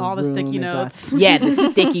right. Their all the room sticky is notes. the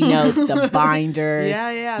sticky notes, the binders.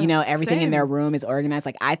 Yeah. Everything in Same. their room is organized.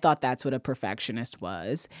 Like, I thought that's what a perfectionist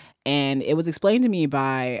was. And it was explained to me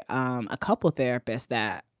by a couple therapists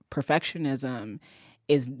that perfectionism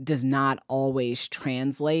does not always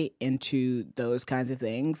translate into those kinds of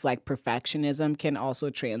things. Like, perfectionism can also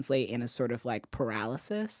translate in a sort of like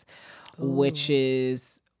paralysis, which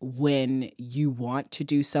is when you want to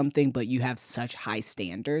do something, but you have such high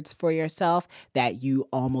standards for yourself that you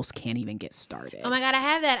almost can't even get started. Oh my God, I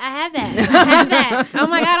have that. Oh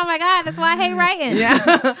my God. That's why I hate writing.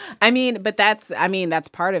 Yeah. that's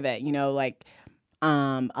part of it. Like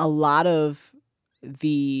a lot of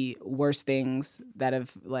the worst things that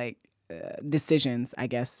have like decisions, I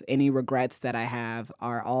guess, any regrets that I have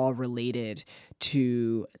are all related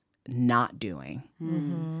to not doing,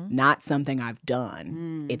 not something I've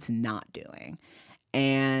done. It's not doing.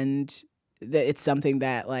 And it's something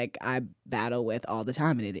that like I battle with all the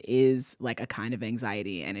time. And it is like a kind of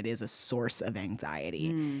anxiety, and it is a source of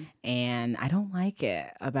anxiety. And I don't like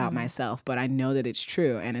it about myself, but I know that it's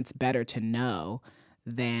true, and it's better to know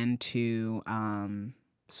than to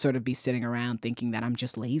sort of be sitting around thinking that I'm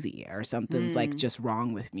just lazy or something's like just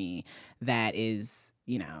wrong with me that is,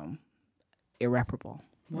 irreparable.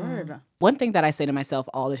 Word. One thing that I say to myself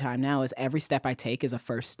all the time now is every step I take is a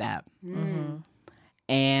first step.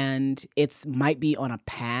 And it's might be on a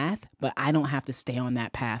path, but I don't have to stay on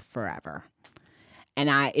that path forever. And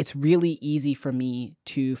it's really easy for me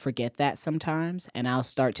to forget that sometimes. And I'll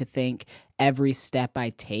start to think every step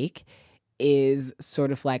I take is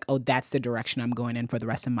sort of like, oh, that's the direction I'm going in for the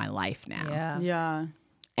rest of my life now. Yeah.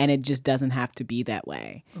 And it just doesn't have to be that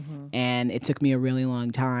way. And it took me a really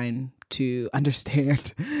long time to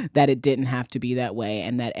understand that it didn't have to be that way,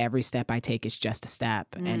 and that every step I take is just a step.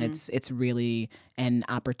 And it's really an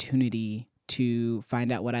opportunity to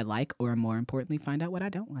find out what I like, or more importantly, find out what I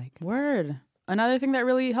don't like. Word. Another thing that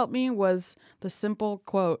really helped me was the simple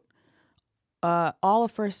quote, all a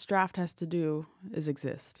first draft has to do is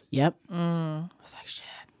exist. Yep. I was like, shit.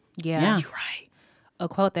 Yeah. You're right. A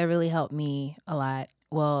quote that really helped me a lot.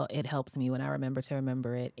 Well, it helps me when I remember to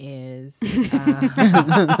remember it is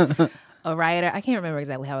a writer. I can't remember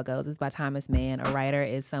exactly how it goes. It's by Thomas Mann. A writer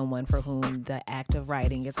is someone for whom the act of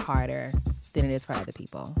writing is harder than it is for other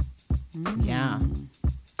people. Yeah.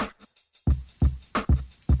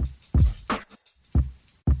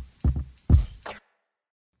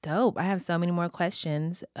 Dope. I have so many more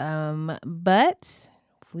questions. But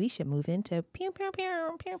we should move into pew, pew,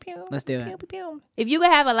 pew, pew, pew. Let's do it. Pew, pew, pew. If you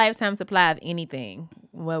could have a lifetime supply of anything,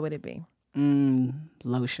 what would it be?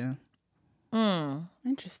 Lotion.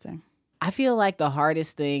 Interesting. I feel like the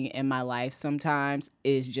hardest thing in my life sometimes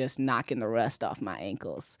is just knocking the rust off my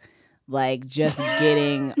ankles. Like just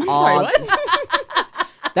getting all. Sorry, what?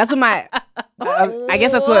 That's what I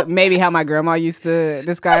guess that's what maybe how my grandma used to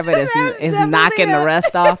describe it is knocking the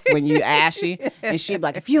rust off when you ashy. And she'd be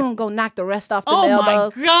like, if you don't go knock the rust off the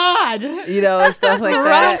elbows. Oh my God. And stuff like that.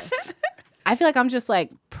 Rust. I feel like I'm just like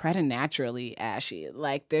preternaturally ashy.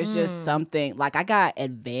 Like there's just something, like I got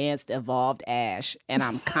advanced evolved ash, and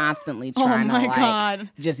I'm constantly trying to like God.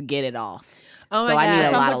 just get it off. Oh so my I God. need a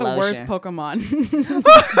Sounds lot like of the lotion. worst Pokemon.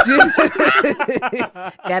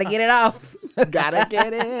 Gotta get it off. Gotta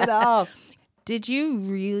get it off. Did you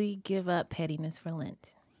really give up pettiness for Lent?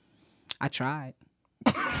 I tried.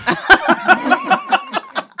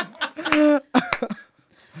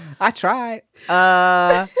 I tried.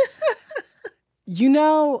 A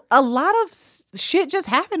lot of shit just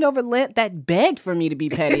happened over Lent that begged for me to be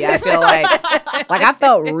petty. I feel like I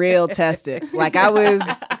felt real tested. Like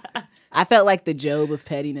I felt like the Job of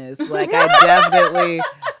pettiness. Like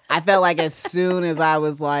I felt like as soon as I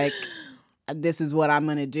was like, this is what I'm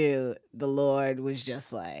going to do, the Lord was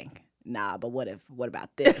just like, nah, but what about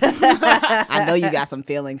this? I know you got some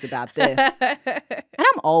feelings about this. And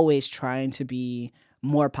I'm always trying to be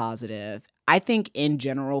more positive. I think in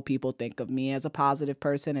general, people think of me as a positive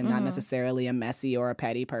person and not necessarily a messy or a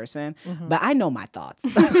petty person. But I know my thoughts.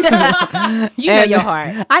 You know your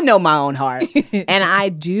heart. I know my own heart. And I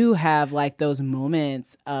do have like those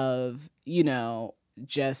moments of,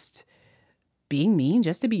 just being mean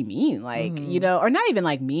just to be mean. Like, or not even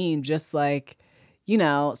like mean, just like,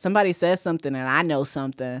 somebody says something and I know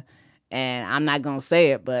something and I'm not going to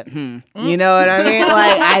say it, but you know what I mean?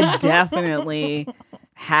 Like I definitely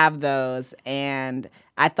have those. And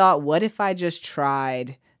I thought, what if I just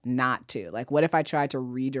tried not to? Like, what if I tried to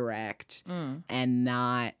redirect and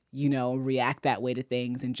not, react that way to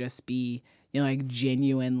things and just be, like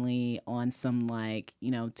genuinely on some like,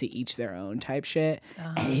 to each their own type shit.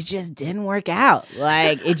 And it just didn't work out.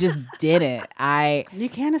 Like, it just didn't. You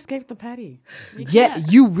can't escape the petty.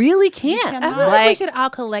 You really can't. cannot. I feel like we should all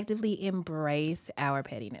collectively embrace our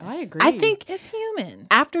pettiness. I agree. I think It's human.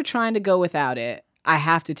 after trying to go without it, I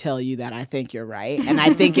have to tell you that I think you're right. And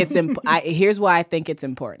I think it's here's why I think it's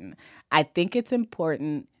important. I think it's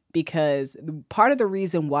important because part of the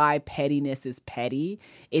reason why pettiness is petty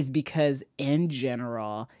is because in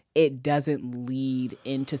general, it doesn't lead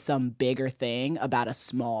into some bigger thing about a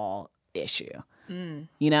small issue.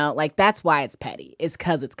 You know, like that's why it's petty. It's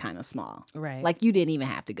because it's kind of small. Right. Like you didn't even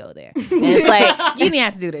have to go there. And it's like You didn't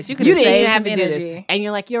have to do this. You could you have didn't saved even have some to do energy. this. And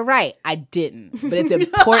you're like, you're right. I didn't. But it's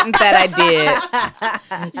important that I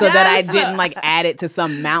did so that I didn't like add it to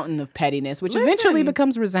some mountain of pettiness, which eventually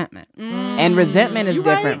becomes resentment. And resentment is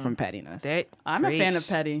different from pettiness. I'm a fan of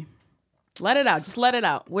petty. Let it out. Just let it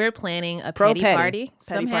out. We're planning a Pro petty petty. party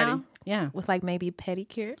Petty somehow. party. Yeah. With like maybe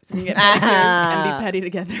pedicures. You get pedicures and be petty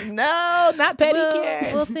together. No, not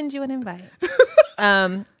pedicures. We'll send you an invite.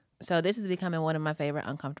 So this is becoming one of my favorite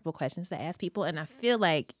uncomfortable questions to ask people, and I feel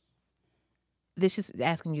like this is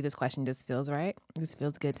asking you this question just feels right. This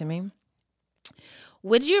feels good to me.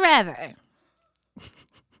 Would you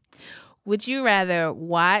rather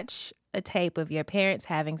watch a tape of your parents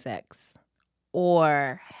having sex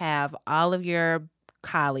or have all of your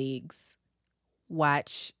colleagues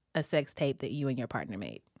watch a sex tape that you and your partner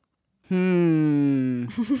made?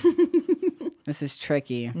 This is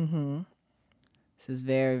tricky. Mm-hmm. This is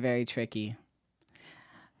very, very tricky.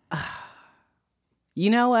 You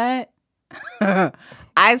know what?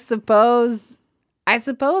 I suppose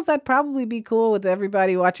I'd probably be cool with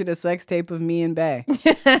everybody watching a sex tape of me and Bae.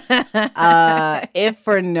 If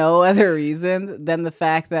for no other reason than the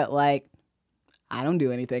fact that, like, I don't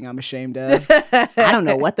do anything I'm ashamed of. I don't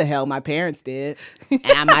know what the hell my parents did, and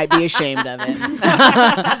I might be ashamed of it.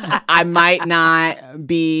 I might not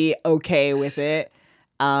be okay with it.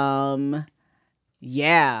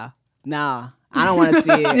 Yeah, nah, I don't want to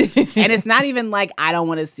see it. And it's not even like I don't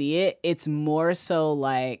want to see it. It's more so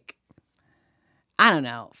like, I don't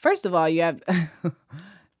know. First of all, you have...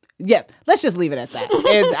 Yeah, let's just leave it at that.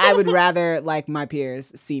 And I would rather, like, my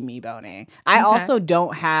peers see me boning. I also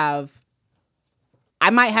don't have... I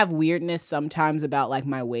might have weirdness sometimes about like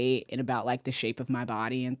my weight and about like the shape of my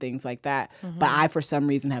body and things like that. But I, for some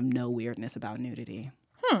reason, have no weirdness about nudity.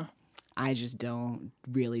 I just don't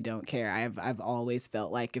care. I've always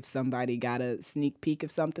felt like if somebody got a sneak peek of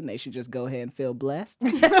something, they should just go ahead and feel blessed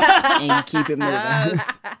and keep it moving.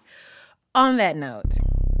 On that note,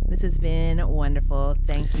 this has been wonderful.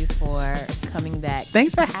 Thank you for coming back.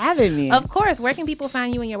 Thanks for having me. Of course. Where can people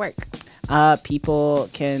find you and your work? People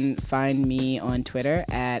can find me on Twitter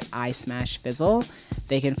at iSmashFizzle.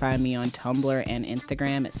 They can find me on Tumblr and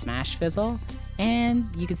Instagram at SmashFizzle. And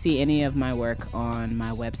you can see any of my work on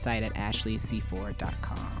my website at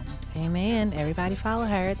ashleysc4.com. Amen. Everybody follow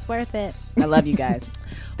her. It's worth it. I love you guys.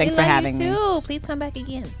 Thanks for having me. Too. Please come back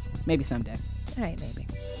again. Maybe someday. All right, maybe.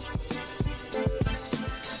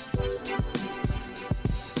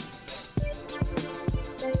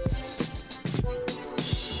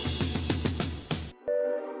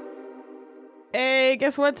 Hey,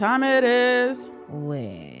 guess what time it is?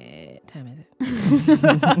 What time is it?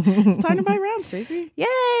 It's time to buy rounds, Tracy. Yay!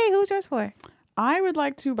 Who's yours for? I would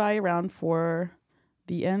like to buy a round for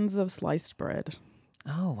the ends of sliced bread.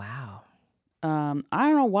 Oh, wow. I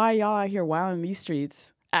don't know why y'all out here wilding these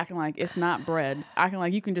streets, acting like it's not bread, acting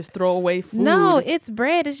like you can just throw away food. No, it's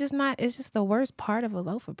bread. It's just the worst part of a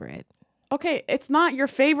loaf of bread. Okay, it's not your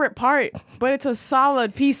favorite part, but it's a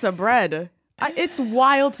solid piece of bread. It's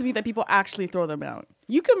wild to me that people actually throw them out.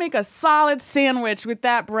 You can make a solid sandwich with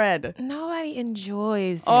that bread. Nobody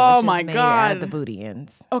enjoys Oh sandwiches my made out of God. the booty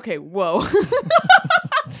ends. Okay, whoa.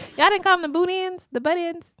 Y'all didn't call them the booty ends? The butt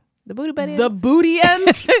ends? The booty butt ends? The booty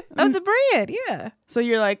ends? of the bread, yeah. So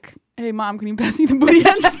you're like, hey, Mom, can you pass me the booty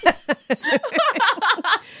ends?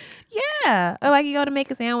 Yeah. Or like you go to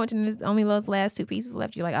make a sandwich and there's only those last two pieces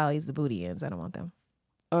left. You're like, oh, these are the booty ends. I don't want them.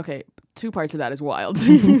 Okay, two parts of that is wild.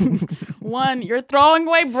 One, you're throwing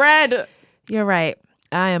away bread. You're right.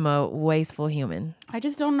 I am a wasteful human. I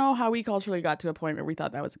just don't know how we culturally got to a point where we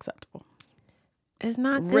thought that was acceptable. It's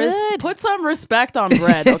not good. Put some respect on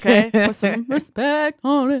bread, okay? Put some respect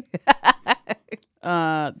on it.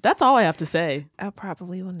 That's all I have to say. I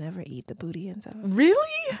probably will never eat the booty ends of it.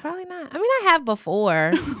 Really? Probably not. I mean, I have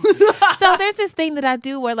before. So there's this thing that I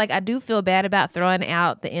do where like I do feel bad about throwing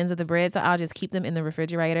out the ends of the bread. So I'll just keep them in the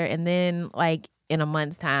refrigerator. And then like in a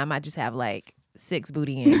month's time, I just have like 6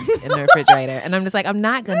 booty ends in the refrigerator. And I'm just like, I'm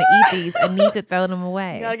not going to eat these. I need to throw them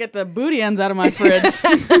away. Gotta get the booty ends out of my fridge.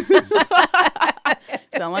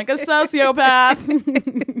 Sound like a sociopath.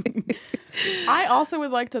 I also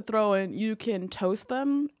would like to throw in, you can toast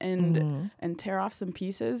them and tear off some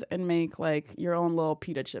pieces and make like your own little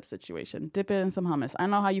pita chip situation. Dip it in some hummus. I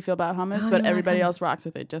don't know how you feel about hummus, but everybody else rocks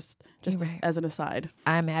with it. Just as an aside.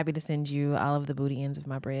 I'm happy to send you all of the booty ends of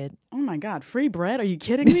my bread. Oh my God, free bread? Are you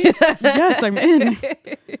kidding me? Yes, I'm in.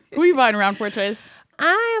 Who are you buying around for, Trace?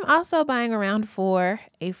 I am also buying around for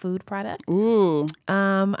a food product. Ooh.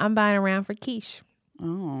 I'm buying around for quiche.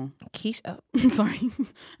 Oh. Quiche. Oh. Sorry.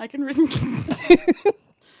 I can really.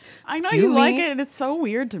 I know Excuse you like me? it, and it's so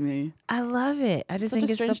weird to me. I love it. I just Such think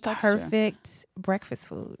a it's the strange texture. perfect breakfast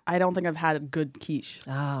food. I don't think I've had a good quiche.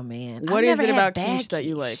 Oh man, What is it about quiche that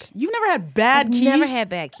you like? You've never had bad I've quiche? never had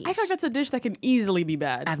bad quiche. I feel like that's a dish that can easily be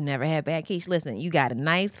bad. I've never had bad quiche. Listen, you got a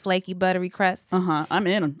nice flaky buttery crust, I'm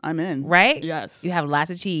in. right? Yes. You have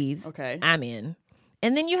lots of cheese. Okay. I'm in.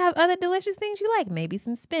 And then you have other delicious things you like. Maybe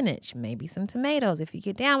some spinach, maybe some tomatoes if you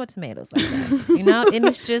get down with tomatoes like that. You know, and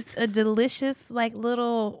it's just a delicious like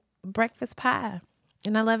little breakfast pie.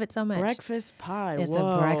 And I love it so much. Breakfast pie. It's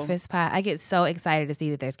Whoa. a breakfast pie. I get so excited to see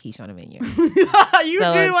that there's quiche on the menu. You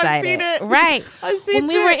So do. I've excited. seen it. Right. I've seen When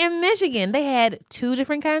we were in Michigan, they had 2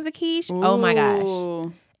 different kinds of quiche. Oh my gosh.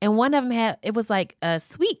 Ooh. And one of them it was like a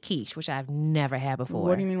sweet quiche, which I've never had before.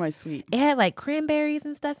 What do you mean by sweet? It had like cranberries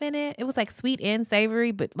and stuff in it. It was like sweet and savory,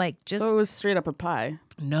 but like just So it was straight up a pie.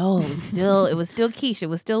 no, it was still quiche. It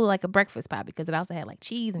was still like a breakfast pie because it also had like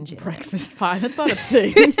cheese and shit. in it. Breakfast pie. That's not a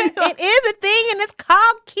thing. It is a thing and it's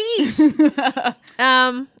called quiche.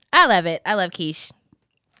 I love it. I love quiche.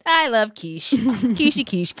 I love quiche.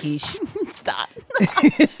 Quiche. Stop.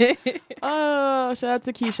 Oh, shout out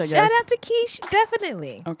to quiche, I guess. Shout out to quiche,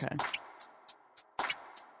 definitely. Okay.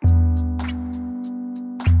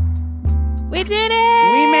 We did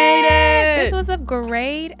it. We made it. This was a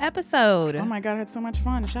great episode. Oh my God, I had so much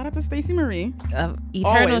fun. Shout out to Stacey Marie. Eternal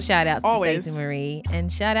Always. shout outs to Always. Stacey Marie.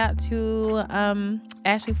 And shout out to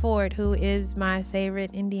Ashley Ford, who is my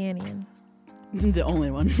favorite Indianian. The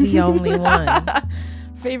only one. The only one.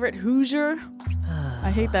 Favorite Hoosier?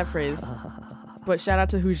 I hate that phrase. But shout out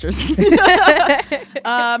to Hoosiers. Shout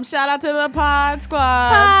out to the Pod Squad.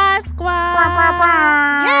 Pod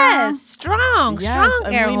Squad. Yes, strong Yes,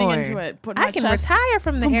 I'm air leaning horn. into it. Put I my can chest- retire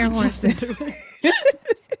from the put air my horn. chest into it.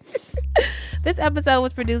 This episode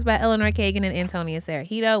was produced by Eleanor Kagan and Antonia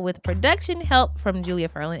Sarahito with production help from Julia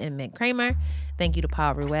Ferlin and Mick Kramer. Thank you to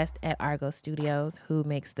Paul Ruest at Argo Studios, who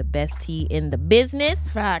makes the best tea in the business.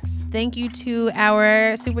 Facts. Thank you to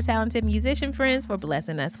our super talented musician friends for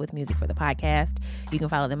blessing us with music for the podcast. You can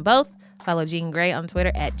follow them both. Follow Jean Grey on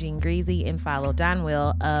Twitter at Jean Greasy and follow Don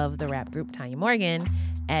Will of the rap group Tanya Morgan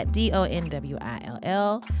at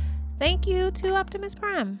DONWILL. Thank you to Optimus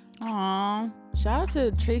Prime. Aw. Shout out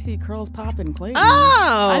to Tracy Curls Poppin' Clayton. Oh,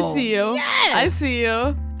 I see you. Yes. I see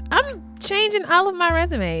you. I'm changing all of my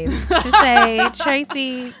resumes to say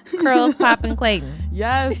Tracy Curls Poppin' Clayton.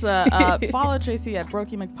 Yes. Follow Tracy at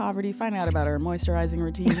Brokey McPoverty. Find out about her moisturizing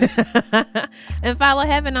routines. And follow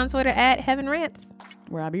Heaven on Twitter at Heaven Rants.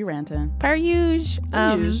 Where I be ranting. Per usual.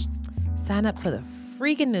 Usual. Sign up for the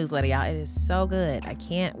freaking newsletter, y'all. It is so good.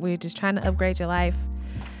 We're just trying to upgrade your life.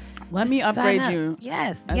 Let me Sign upgrade up. you.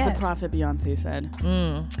 Yes. As yes. the prophet Beyonce said.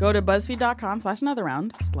 Go to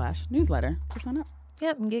BuzzFeed.com/anotherround/newsletter to sign up.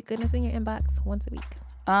 Yep. And get goodness in your inbox once a week.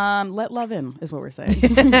 Let love in is what we're saying.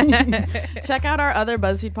 Check out our other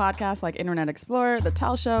BuzzFeed podcasts like Internet Explorer, The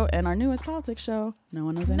Tell Show, and our newest politics show, No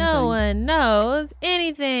One Knows Anything. No one knows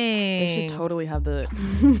anything. They should totally have the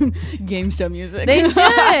game show music. They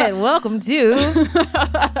should. Welcome to.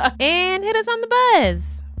 And hit us on the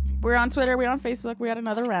buzz. We're on Twitter. We're on Facebook. We had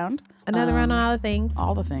another round. Another round on all the things.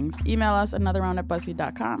 All the things. Email us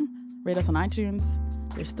anotherround@buzzfeed.com. Rate us on iTunes.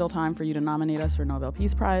 There's still time for you to nominate us for Nobel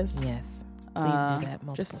Peace Prize. Yes. Please do that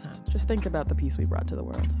multiple times. Just think about the peace we brought to the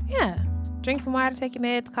world. Yeah. Drink some water, take your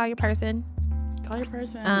meds, call your person. Call your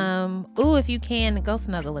person. If you can, go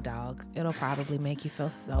snuggle a dog. It'll probably make you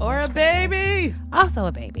feel so or much a better. baby. Also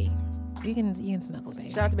a baby. You can snuggle a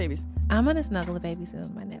baby. Shout out to babies. I'm gonna snuggle a baby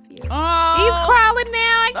soon, my nephew. Oh, He's crawling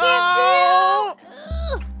now. I can't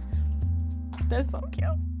do. That's so cute.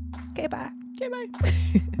 Okay, bye. Okay, bye.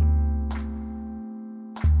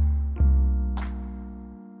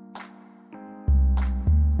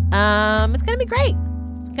 It's gonna be great.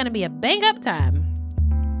 It's gonna be a bang up time.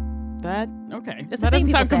 Okay. That's That the thing doesn't sound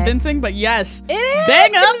people say. convincing, but yes. It is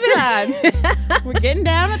Bang up time. We're getting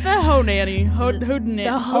down at the ho nanny. Ho nanny.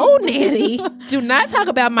 The whole nanny. Do not talk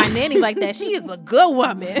about my nanny like that. She is a good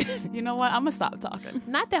woman. You know what? I'm gonna stop talking.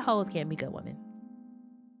 Not that hoes can't be good women.